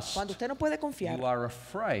confiar. trust, Cuando usted no puede confiar, You are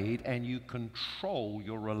afraid and you control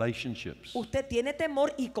your relationships. usted tiene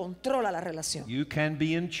temor y controla la relación. You can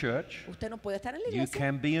be in church, Usted no puede estar en la you iglesia,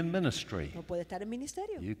 can be in ministry, no puede estar en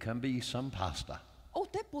ministerio. you can be some pastor. O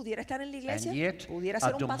usted pudiera estar en la And iglesia, yet, pudiera a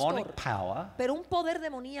ser un demonic pastor, power pero un poder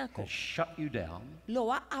demoníaco has shut you down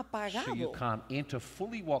lo ha so you apagado can't enter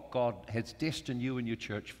fully what God has destined you and your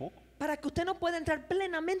church for. para que usted no pueda entrar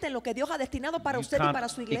plenamente en lo que Dios ha destinado para You usted y para can't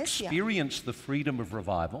su iglesia. experience the freedom of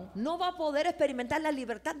revival. No va a poder experimentar la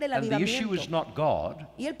libertad del And the issue avivamiento. is not God,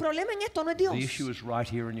 Y el problema en esto no es Dios. the issue is right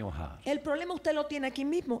here in your heart. El problema usted lo tiene aquí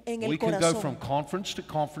mismo, en el We can go from corazón. conference to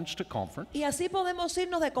conference to conference. Y así podemos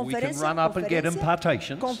irnos de We can conferencia run a up and get conferencia,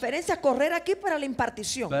 impartations. conferencia, correr aquí para la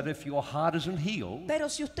impartición. But if your heart isn't healed, Pero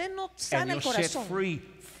si usted no and sana el you're set corazón free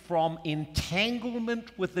from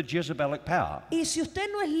entanglement with the Jezebelic power, y si usted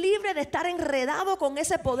no es libre de estar enredado con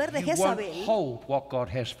ese poder de you won't Jezabel, hold what God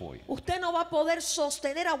has for you. usted no va a poder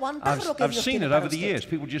sostener, aguantar lo que I've Dios seen tiene it para over the usted. years.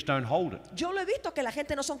 People just don't hold it Yo lo he visto que la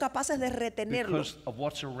gente no son capaces de retenerlo because of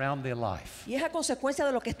what's around their life. y es a consecuencia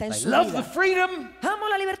de lo que está en They su love the vida. freedom Amo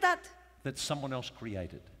la libertad that someone else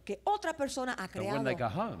created. que otra persona ha But when creado, they go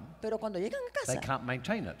home, pero cuando llegan a they casa, can't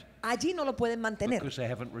maintain it allí no lo pueden mantener because they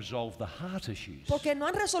haven't resolved the heart issues. porque no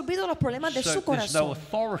han resolvido los problemas de So su there's no corazón.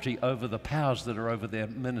 authority over the powers that are over their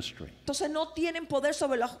ministry. Entonces no tienen poder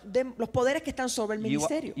sobre los poderes que están sobre el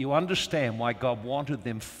ministerio. You understand why God wanted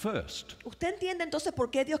them first Usted entiende entonces por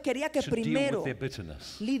qué Dios quería que to deal primero with their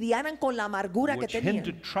bitterness, lidiaran con la amargura que which tenían,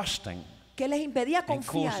 hindered trusting que les impedía and caused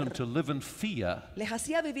confiar, them to live in fear, les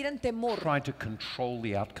hacía vivir en temor, trying to control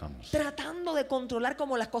the outcomes. tratando de controlar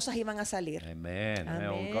cómo las cosas iban a salir. Amen.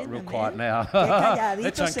 Now we've Amén, got real amén. quiet now. Qué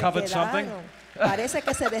It's calladitos se uncovered something. quedaron. Parece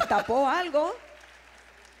que se destapó algo.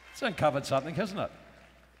 It's uncovered something, hasn't it?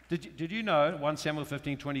 Did you know 1 Samuel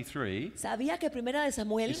 15:23? ¿Sabía que primera de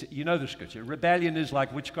Samuel You know the scripture. Rebellion is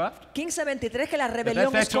like witchcraft. 15:23 que la But rebelión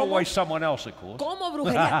es that's como, always someone else, of course. como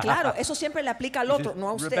brujería? Claro, eso siempre le aplica al otro, no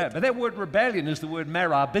a usted. But that word rebellion is the word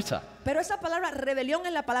marah bitter. Pero esa palabra rebelión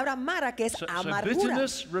es la palabra mara, que es So amargura.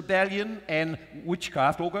 bitterness, rebellion, and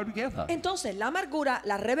witchcraft all go together. Entonces, la amargura,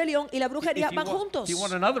 la rebelión y la brujería If you van want, juntos. if you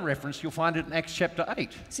want another reference, you'll find it in Acts chapter 8.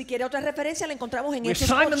 Si quiere otra referencia, la encontramos en Where Hechos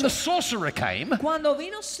Simon 8. the sorcerer came. Cuando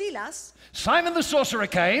vino Silas, Simon the sorcerer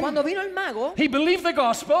came. cuando vino el mago, He believed the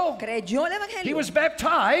gospel. creyó el He evangelio, was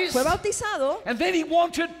baptized. fue bautizado And then he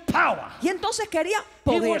wanted power. y entonces quería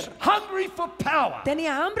He was poder. hungry for power.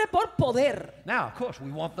 Tenía hambre por poder. Now, of course,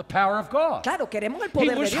 we want the power of God. Claro, queremos el He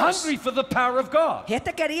poder de was Dios. hungry for the power of God. Y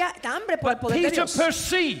este quería hambre por el But poder de Peter Dios.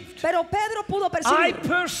 perceived. Pero Pedro pudo I percibir.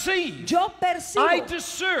 perceive. Yo percibo. I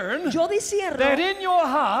discern Yo discierno that in your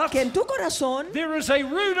heart que en tu corazón there is a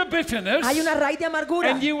root of bitterness, hay una raíz de amargura,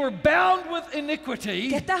 and you were bound with que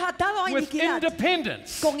iniquity, estás atado a with iniquidad,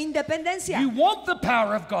 independence. con independencia. You want the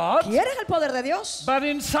power of God, Quieres el poder de Dios, but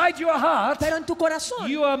inside your heart pero en tu corazón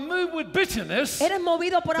you are moved with bitterness eres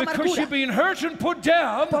movido por because amargura, you've been hurt and put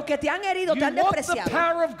down. porque te han herido, te You han want the despreciado.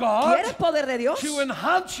 power of God Quieres poder de Dios to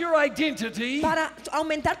enhance your identity, para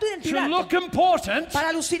aumentar tu to identidad, look important,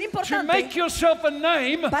 para lucir to importante, make yourself a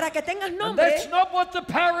name. para que tengas And nombre. that's not what the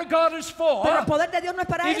power of God is for. Pero el poder de Dios no es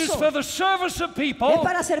para It is eso. for the service of Es people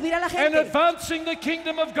para servir a la and gente advancing the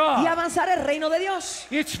kingdom of y God. avanzar el reino de Dios.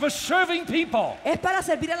 It's for serving people. Es para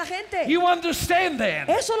servir a la gente. You understand then?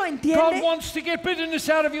 Eso lo God entiende. wants to get bitterness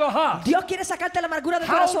out of your heart. Dios quiere sacarte la amargura del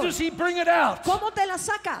How corazón. does He bring it out? ¿Cómo te la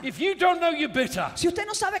saca? If you don't know you're bitter, Si usted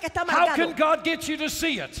no sabe que está how amargado, can God get you to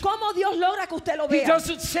see it? ¿cómo Dios logra que usted lo He vea? does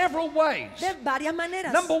it several ways. De varias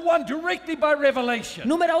maneras. Number one, directly by revelation.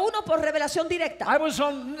 Número uno, por revelación directa. I was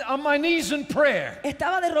on my knees in prayer,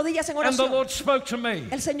 Estaba de rodillas en and the oración. Lord spoke to me.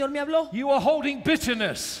 El Señor me habló. You are holding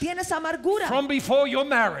bitterness Tienes amargura from before your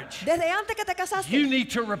marriage. desde antes que te casaste. You need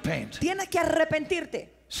to repent. Tienes que arrepentirte.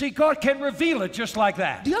 See, God can reveal it just like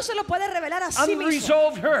that. Dios se lo puede revelar a sí mismo.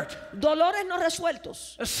 Unresolved hurt. Dolores no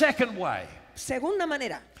resueltos. A second way Segunda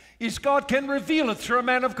manera, is God can reveal it through a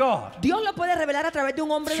man of God, Dios lo puede revelar a través de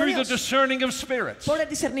un hombre de through the Dios discerning of spirits. por el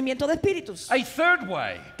discernimiento de espíritus. A third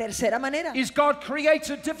way Tercera manera, is God creates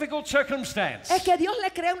a difficult circumstance, es que Dios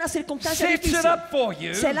le crea una circunstancia sets it difícil, up for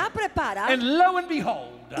you, se la prepara and lo and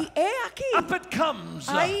behold, y he aquí, up it comes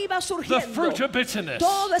ahí va the surgiendo fruit of bitterness.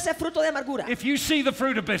 todo ese fruto de amargura. If you see the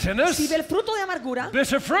fruit of Si bitterness, ve el fruto de amargura,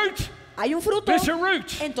 bitter fruit, hay un fruto, bitter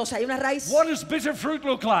root. entonces hay una raíz. What does bitter fruit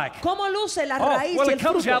look like? ¿Cómo luce la Oh, raíz well, y it el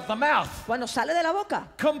comes out fruto? the mouth. Cuando sale de la boca,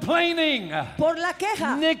 Complaining, por la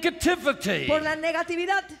queja, negativity, por la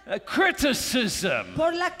negatividad, criticism.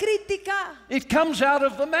 por la crítica, It comes out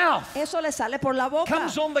of the mouth, eso le sale por la boca,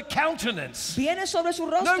 comes on the countenance. viene sobre su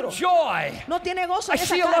No rostro, joy. no tiene gozo I en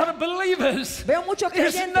esa see a lot cara. of believers. Veo muchos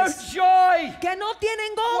There's no creyentes joy. que no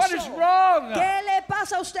tienen What is gozo. wrong? ¿Qué le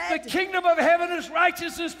pasa a The usted? kingdom of heaven is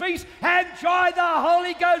righteousness, peace, and joy the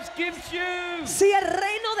Holy Ghost gives you. Si el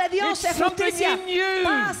reino de Dios It's es something justicia, in you.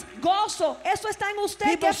 paz, gozo, eso está en usted.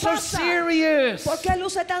 People ¿Qué are so pasa? serious. ¿Por qué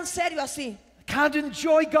luce tan serio así? Can't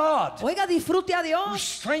enjoy God. Oiga, disfrute a Dios.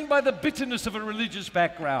 Restrained by the bitterness of a religious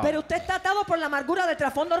background. Pero usted está atado por la amargura del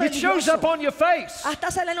trasfondo It shows religioso. up on your face.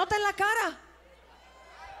 Hasta se le nota en la cara.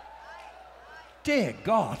 Dear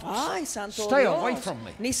God, Ay, santo stay Dios. away from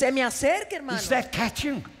me. Ni se me acerque, hermano. Is that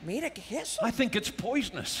catching? Mire, ¿qué es eso? I think it's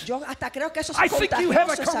poisonous. Yo hasta creo que eso es I think you have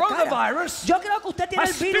a contagioso, esa cara. coronavirus. Yo creo que usted tiene A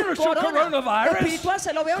el virus spiritual corona. coronavirus Espiritual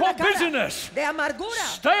se lo veo en la called cara. bitterness. De amargura.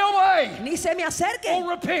 Stay away Ni se me acerque. or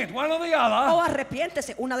repent, one or the O other.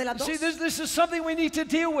 arrepiéntese, una de las dos. See, this is something we need to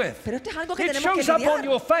deal with. Pero esto es algo que It tenemos que shows up on lidiar.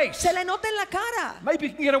 your face. Se le nota en la cara. Maybe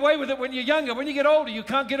you can get away with it when you're younger. When you get older, you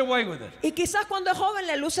can't get away with it. Y quizás cuando es joven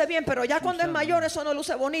le luce bien, pero ya cuando es mayor eso no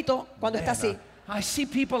luce bonito cuando está así. I see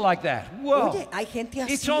people like that. Whoa. Oye, hay gente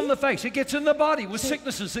It's así. on the face. It gets in the body with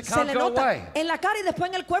sicknesses that Se can't le go nota away. en la cara y después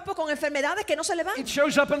en el cuerpo con enfermedades que no se le van. It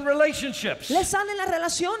shows up in relationships. Le salen las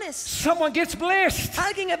relaciones. Someone gets blessed.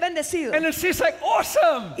 Alguien es bendecido. And it's just like,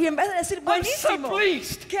 awesome. Y en vez de decir I'm so buenísimo,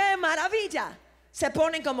 pleased. qué maravilla, se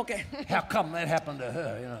ponen como que, How come that happened to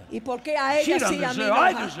her? You know? ¿y por qué a She ella don't sí, a mí deserve, no?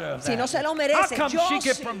 I Ah, deserve Si no that. se lo How merece, come yo she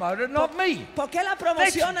get sí. promoted, not me? ¿Por qué la That's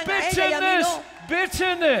promocionan a ella y a mí bitterness. no?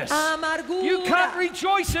 Bitterness. Amargura. You can't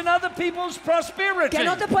rejoice in other people's prosperity. Que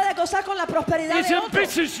no te puedes gozar con la prosperidad It de otro.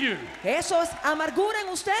 embitters you. Eso es amargura en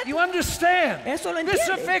usted. You understand? Eso lo This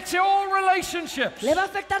entiende. affects all relationships. Le va a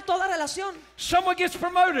afectar toda relación. Someone gets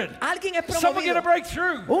promoted. Alguien es Someone get a promovido.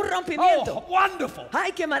 breakthrough. Un rompimiento. Oh, wonderful.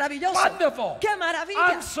 Ay, qué maravilloso. Wonderful. Qué maravilla.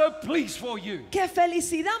 I'm so pleased for you. Qué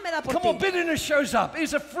felicidad me da por Come on, ti. bitterness shows up.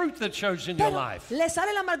 It's a fruit that shows in your Pero life. le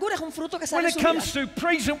sale la amargura, es un fruto que When sale en it su vida. comes to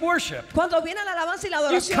praise and worship, Cuando viene la alabanza y la you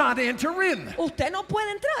adoración, can't enter in. usted no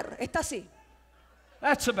puede entrar. Está así.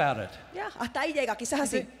 That's about it. Ya, hasta ahí llega, quizás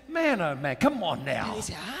así. Man, oh man, come on Y now.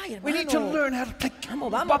 dice, ay, We need to hermano, learn how to play.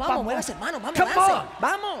 vamos, muévase, hermano, vamos, Come dance, on.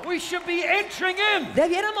 vamos. We should be entering in.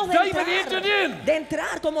 Debiéramos David entered in. de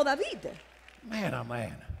entrar como David. Man, oh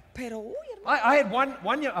man. Pero, uy, hermano, I had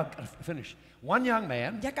one young, finish. One young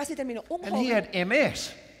man, ya casi terminó. Un and he joven had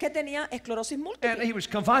MS, que tenía esclerosis and múltiple. he was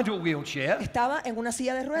confined to a wheelchair. Estaba en una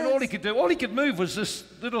silla de And all he ruedas. all he could move was this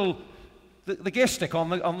little, the guest stick on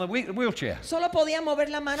the wheelchair. Solo podía mover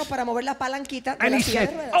la mano para mover la palanquita de And la he silla de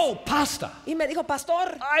said, ruedas. "Oh, Pastor, Y me dijo,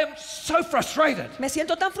 pastor, I am so frustrated. me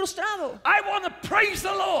siento tan frustrado I want to praise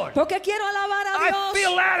the Lord. porque quiero alabar a I feel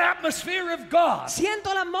Dios. that atmosphere of God.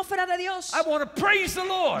 Siento la atmósfera de Dios. I want to praise the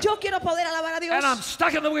Lord. Yo quiero poder alabar a And I'm Dios,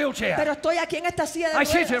 stuck in the wheelchair." pero estoy aquí en esta silla de I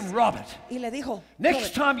said to him, ruedas. "Robert, Y le dijo, next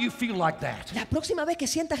 "Robert, time you feel like that, la próxima vez que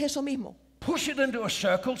sientas eso mismo, push it into a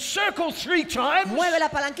circle 3 times, mueve la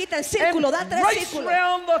palanquita en círculo, da and 3 race círculos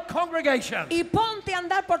around the congregation. y ponte a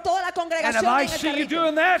andar por toda la And if congregación I en el see you carrito.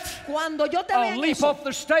 doing that, Cuando yo te vea I'll en leap eso, off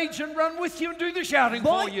the stage and run with you and do the shouting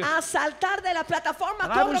for voy you." a saltar de la plataforma,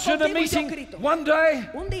 And I corro was in a contigo y yo meeting grito. one day.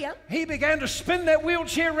 Un día He began to spin that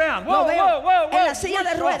wheelchair around. lo Whoa, veo whoa, whoa, whoa. en la silla de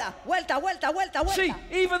what's ruedas, wrong? vuelta, vuelta, vuelta, See, vuelta.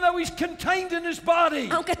 even though he's contained in his body,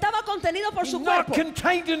 Aunque estaba contenido por he's su not cuerpo,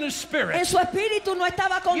 contained in his en spirit. su espíritu no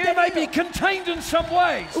estaba You may be contenido. contained in some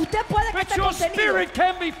ways, Usted puede que but esté your contenido spirit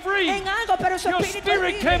can be free. en algo, pero su Your espíritu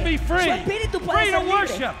spirit es can be libre. free. Su espíritu puede Free to ser libre,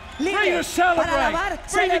 worship, free libre to para celebrate, alabar,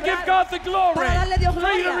 free to give celebrar, God the glory, para darle Dios free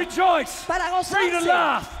to gloria, rejoice, para free to gozarse,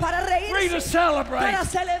 laugh, para free to reírse, celebrate, para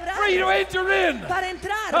celebrar, free to enter in. para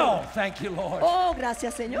entrar. Oh, thank you, Lord. Oh,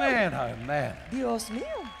 gracias, Señor. Man, oh man. Dios mío.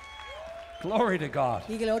 Glory to God.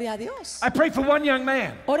 Y gloria a Dios. I prayed for one young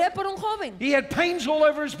man. Oré por un joven He had pains all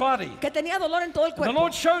over his body. que tenía dolor en todo el The cuerpo.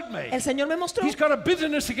 Lord showed me. El Señor me mostró He's got a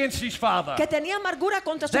bitterness against his father. que tenía amargura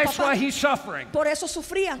contra su That's why papá. he's suffering. Por eso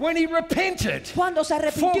sufría. When he repented, Cuando se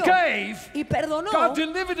arrepintió forgave, y perdonó, God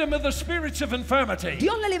delivered him of the spirits of infirmity.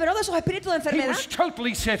 Dios le liberó de esos espíritus de He enfermedad. was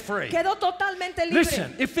totally set free. Quedó totalmente Listen,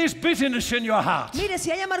 libre. if there's bitterness in your heart, Mire, si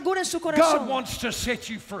hay amargura en su God corazón, wants to set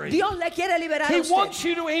you free. Dios le quiere liberar He a usted. wants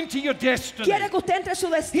you to enter your destiny. Quiere que usted entre en su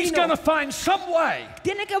He's going destino. to find some way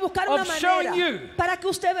Tiene que buscar una of showing manera you para que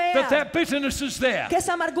usted that vea bitterness is there. que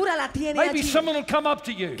esa amargura la tiene Maybe allí. someone will come up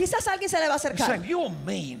to you Quizás alguien se le va a and say, acercar. "You're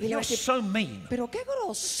mean. Y le va You're a decir, so mean." Pero qué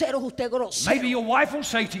grosero es usted, grosero. Maybe your wife will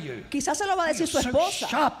say to you, Quizás se lo va a "You're decir su so esposa.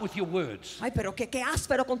 sharp with your words. Ay, pero qué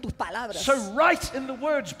áspero con tus palabras. So right in the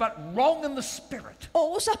words, but wrong in the spirit."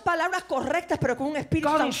 O usas palabras correctas, pero con un espíritu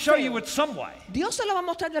God tan will show you feo. it some way. Dios se lo va a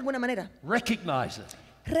mostrar de alguna manera. Recognize it.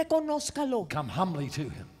 Reconózcalo. Come humbly to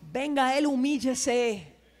Him. Venga a Él, humíllese.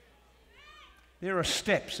 There are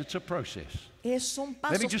steps. It's a process. Son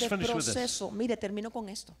Let me pasos just de finish with this. proceso. Mire, termino con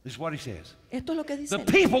esto. This is what He says. Esto es lo que dice. The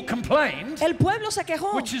people complained, El pueblo se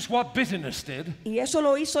quejó. which is what bitterness did. Y eso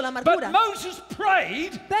lo hizo la But amargura. Moses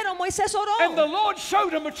prayed, Pero Moisés and the oró. Lord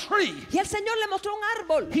showed him a tree. Y el Señor le mostró un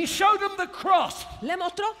árbol. He showed him the cross. Le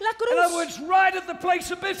mostró la In other cruz. words, right at the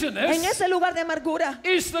place of En bitterness ese lugar de amargura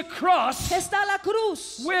is the cross está la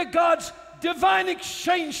cruz. where God's divine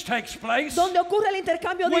exchange takes place, Donde ocurre el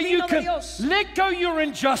intercambio where you divino de can Dios. let go your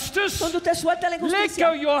injustice, Donde usted suelta la let go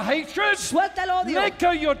injusticia. your hatred, Suelta el odio. let go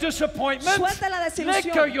your disappointment, Suelta la let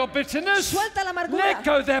desilusión. go your bitterness, Suelta la amargura. let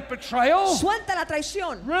go that betrayal, Suelta la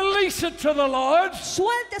traición. release it to the Lord,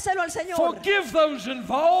 Suélteselo al Señor. forgive those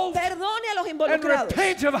involved, Perdone a los and involucrados.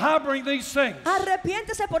 repent of harboring these things.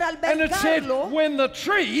 Arrepiéntese por And it said, albergarlo. when the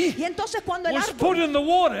tree Y entonces cuando el was put árbol in the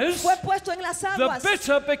waters, fue puesto en las the aguas,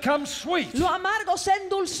 bitter becomes sweet. lo amargo se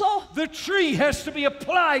endulzó. The tree has to be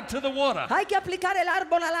applied to the water. Hay que aplicar el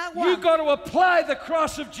árbol al You've agua. got to apply the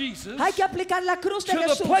cross of Jesus Hay que aplicar la cruz de to the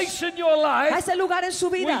Jesús place in your a life ese lugar en su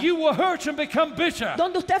where vida you were hurt and become bitter.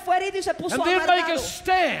 donde usted fue herido y se puso And then make a amargado.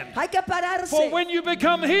 stand Hay que for pararse when you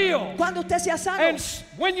become healed cuando usted sea sano, and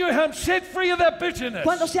when you have set free of that bitterness.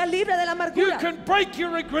 cuando sea libre de la You amargura. can break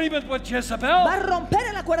your agreement with Va a Jezebel, romper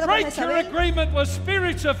el acuerdo con break your Jezabel, agreement with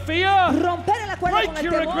spirits of fear, romper el acuerdo con break el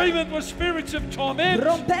your temor, agreement with spirits of torment.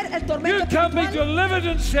 romper el You tormento can be espiritual delivered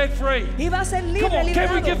and set free. y va a ser Come libre, on,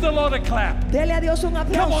 can we give liberado. the Lord a clap? Dele a Dios un Come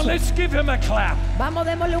on, aplauso. let's give Him a clap. Vamos,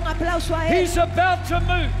 démosle un aplauso a Él. He's about to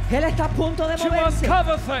move Él está a punto de to moverse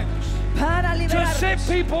uncover things, para to set liberarnos,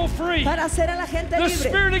 people free. para hacer a la gente The libre.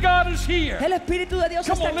 Spirit of God is here. El Espíritu de Dios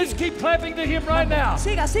Come está on, let's aquí. keep clapping to Him right now.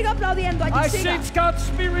 Siga aplaudiendo I allí, siga. sense God's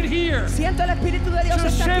Spirit here Siento el Espíritu de Dios to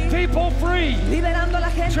está set aquí, people free, liberando a la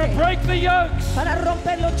to gente, break the yokes, para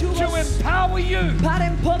romper los to yugos, empower you. para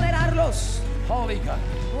empoderarlos. Holy God.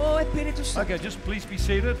 Oh, Espíritu Santo. Okay, just please be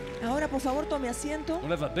seated. Ahora, por favor, tome asiento.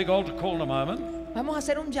 We'll have a big altar call in a moment. Vamos a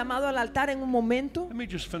hacer un llamado al altar en un momento. Let me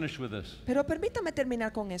just finish with this. Pero permítame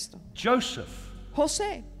terminar con esto. Joseph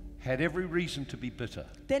José had every reason to be bitter.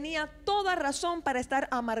 tenía toda razón para estar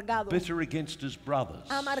amargado. Bitter against his brothers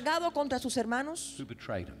Amargado contra sus hermanos, who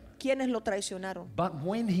betrayed him. quienes lo traicionaron. But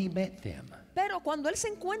when he met them, Pero cuando él se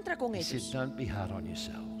encuentra con he said, ellos, don't be hard on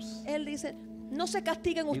yourselves. él dice, no se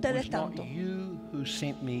castiguen It ustedes was not tanto, you who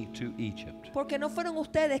sent me to Egypt. porque no fueron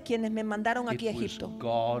ustedes quienes me mandaron aquí a It was Egipto.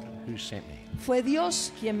 God who sent me. Fue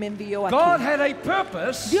Dios quien me envió God aquí. had a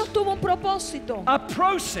purpose, Dios tuvo un propósito, a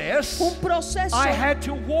process un proceso I had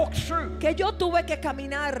to walk through. que yo tuve que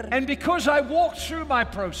caminar. And because I walked through my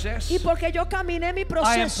process, Y porque yo caminé mi I am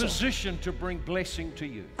proceso, positioned to bring blessing to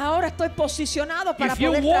you. ahora estoy posicionado para If you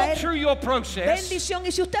poder walk traer through your process, bendición.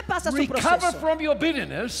 Y si usted pasa su recover proceso, from your si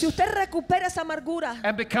bitterness, usted recupera esa amargura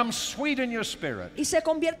and become sweet in your spirit, y se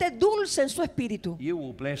convierte dulce en su espíritu, you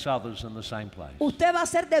will bless others in the same place. usted va a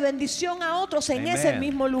ser de bendición a otros en ese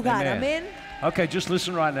mismo lugar. Amén. Okay, just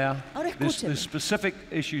listen right now. Ahora escúcheme. There's specific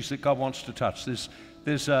issues that God wants to touch.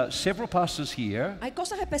 There's several pastors here, Hay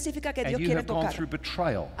cosas específicas que and Dios you quiere have gone tocar. through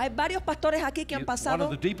betrayal. Hay varios pastores aquí que han One pasado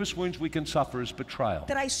of the deepest wounds we can suffer is betrayal.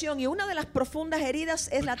 traición, y una de las profundas heridas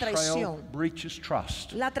es la Betrayal traición. breaches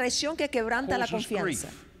trust, La traición que quebranta la causes confianza,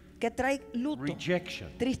 grief, que trae luto, rejection.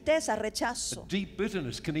 tristeza, A rechazo. deep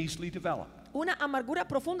bitterness can easily develop. Una amargura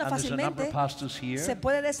profunda And there's a number fácilmente of pastors here se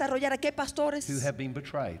puede desarrollar. Aquí hay who pastores have been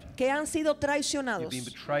betrayed. que han sido You've traicionados. been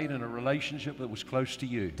betrayed in a relationship that was close to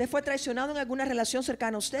you. Usted fue traicionado en alguna relación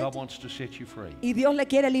cercana a usted God wants to set you free. y Dios le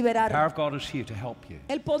quiere The power liberar. of God is here to help you.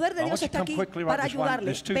 El poder de I Dios want you to está come aquí quickly, right? para There's one, ayudarle.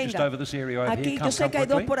 there's two just Venga, over this area over aquí here. yo Come, sé come que hay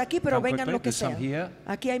dos quickly. por aquí, pero Come vengan quickly. los que There's some sean. here.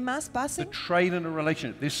 Aquí hay más, pasen. Betrayed in a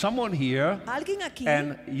relationship. There's someone here, Alguien aquí,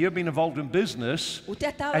 and you've been involved in business, usted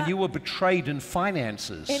estaba and you were betrayed in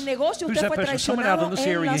finances. en negocio, Who's usted that fue person? Someone out in traicionado this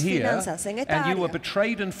en area las here, finanzas, en esta and you were área.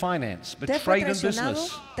 betrayed in finance, Usted fue betrayed in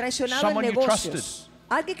business. traicionado en Someone you trusted. negocios.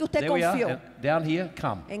 Alguien que usted There we are. confió. And down here,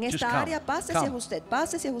 come. En Just esta come. área, pase si es Come. usted,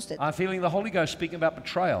 pase si es usted. I'm feeling the Holy Ghost speaking about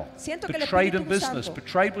betrayal. Siento que el Betrayed in Espíritu business. Santo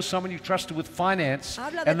Betrayed with someone you trusted with finance,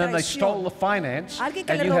 habla de and then they traición. stole the finance, Alguien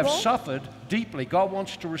que and le you have robó. suffered deeply. God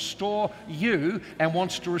wants to restore you and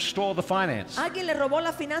wants to restore the finance. Alguien le robó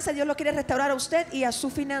la finanza, Dios lo quiere restaurar a usted y a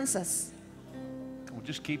sus finanzas. Well,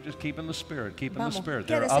 just keep in the spirit. Keep in the Vamos, spirit.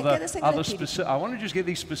 There are quédese en el other espíritu. specific. I want to just get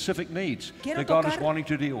these specific needs Quiero that God is tocar wanting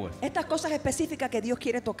to deal with. estas cosas específicas que Dios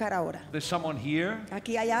quiere tocar ahora. There's someone here.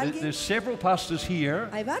 Aquí hay alguien, There's several pastors here,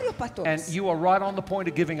 hay varios and pastores. you are right on the point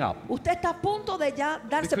of giving up. Usted está a punto de ya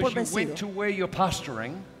darse por Because you vencido, went to where you're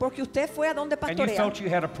pastoring porque usted fue a donde and you pastorea, felt you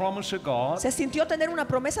had a promise of God, se sintió tener una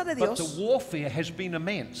promesa de but the Dios, warfare has been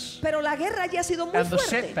immense pero la guerra allí ha sido muy and the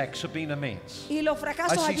fuerte setbacks have been immense. y los I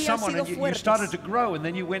fracasos see allí han someone sido and you started fuertes. to grow and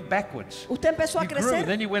then you went backwards. Usted empezó a You grew and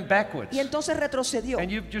then crecer you went backwards. y entonces retrocedió. And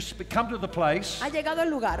you've just come to the place Ha llegado al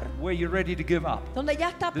lugar where you're ready to give up. donde ya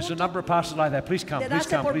está a There's a punto number of pastors like that. Please come, de please darse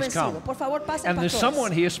come, por please vencido. come. Por favor, pasen, And there's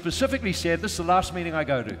someone pastores. here specifically said, this is the last meeting I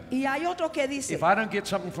go to. Y hay otro que dice, If I don't get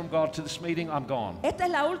something from God to this meeting, I'm gone. esta es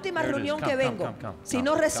la última There it is. reunión Come, que come, vengo. come, come, Si come,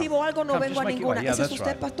 no come. recibo algo, no Come, vengo just a make your way. ninguna. Yeah, ¿Ese es that's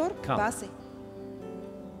usted, right. pastor? Come. Pase.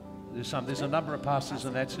 There's a number of pastors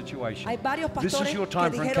in that situation. Hay varios This is pastores your que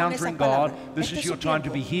time for dijeron esa encountering God. palabra. This Este is es your su time to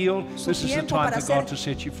be tiempo. healed. Su This is the tiempo time para for God ser to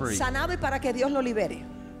set you free. sanado y para que Dios lo libere.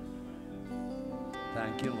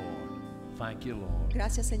 Thank you, Lord. Thank you, Lord.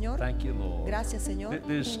 Gracias, Señor. Thank you, Lord. Gracias, Señor.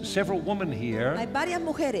 There's several women Hay here, varias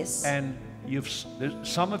mujeres. and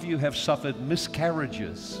some of you have suffered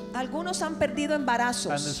miscarriages, Algunos han perdido and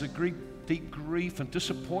there's embarazos. a deep grief and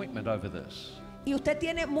disappointment over this. Y usted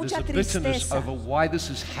tiene There's mucha a bitterness tristeza over why this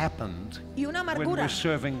has happened y una when amargura. we're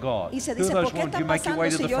serving God. Y se Who are dice, those ¿por qué ones? está You make your way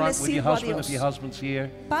to pasando the si yo le front with your sirvo a husband if Dios? your husband's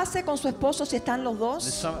here. Pase con su esposo si están los There's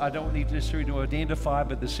dos. some, I don't need necessarily to identify,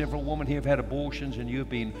 but there's several women here who've had abortions and you've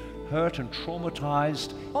been hurt and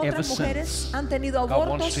traumatized ever Otras mujeres since. han tenido God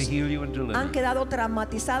wants abortos, to heal you and deliver han you. quedado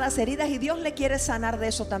traumatizadas, heridas, y Dios le quiere sanar de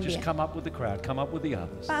eso Just también. come up with the crowd, come up with the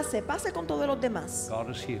others. Pase con todos los demás. God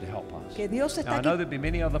is here to help us. Que Dios Now, está I know aquí. there'll be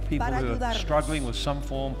many other people para who are ayudarnos. struggling with some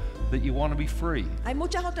form that you want to be free. Hay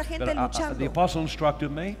mucha otra But gente the luchando apostle instructed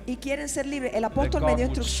me y quieren ser libres. El that apóstol me God dio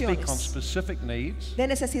would speak on instrucciones specific needs de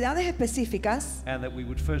necesidades específicas, and that we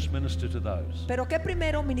would first minister to those. pero que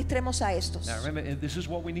primero ministremos a estos. Now remember, this is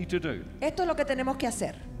what we need to do. Esto es lo que tenemos que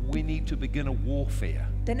hacer. We need to begin a warfare.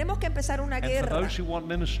 Tenemos que empezar una And for guerra. those who want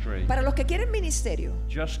ministry, Para los que quieren ministerio,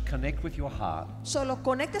 just connect with your heart solo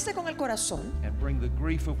conéctese con el corazón and bring the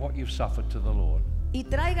grief of what you've suffered to the Lord. y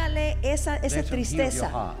tráigale esa Let him heal tristeza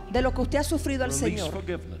your heart. de lo que usted ha sufrido al Release Señor.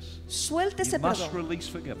 forgiveness. Suelte ese You must perdón. release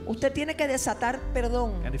forgiveness. Usted tiene que desatar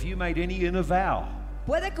perdón. And if you made any inner vow,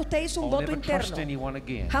 Puede que usted hizo un I'll voto never trust interno. anyone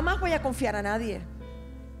again. Jamás voy a confiar a nadie.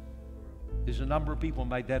 There's a number of people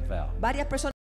made that vow. Varias personas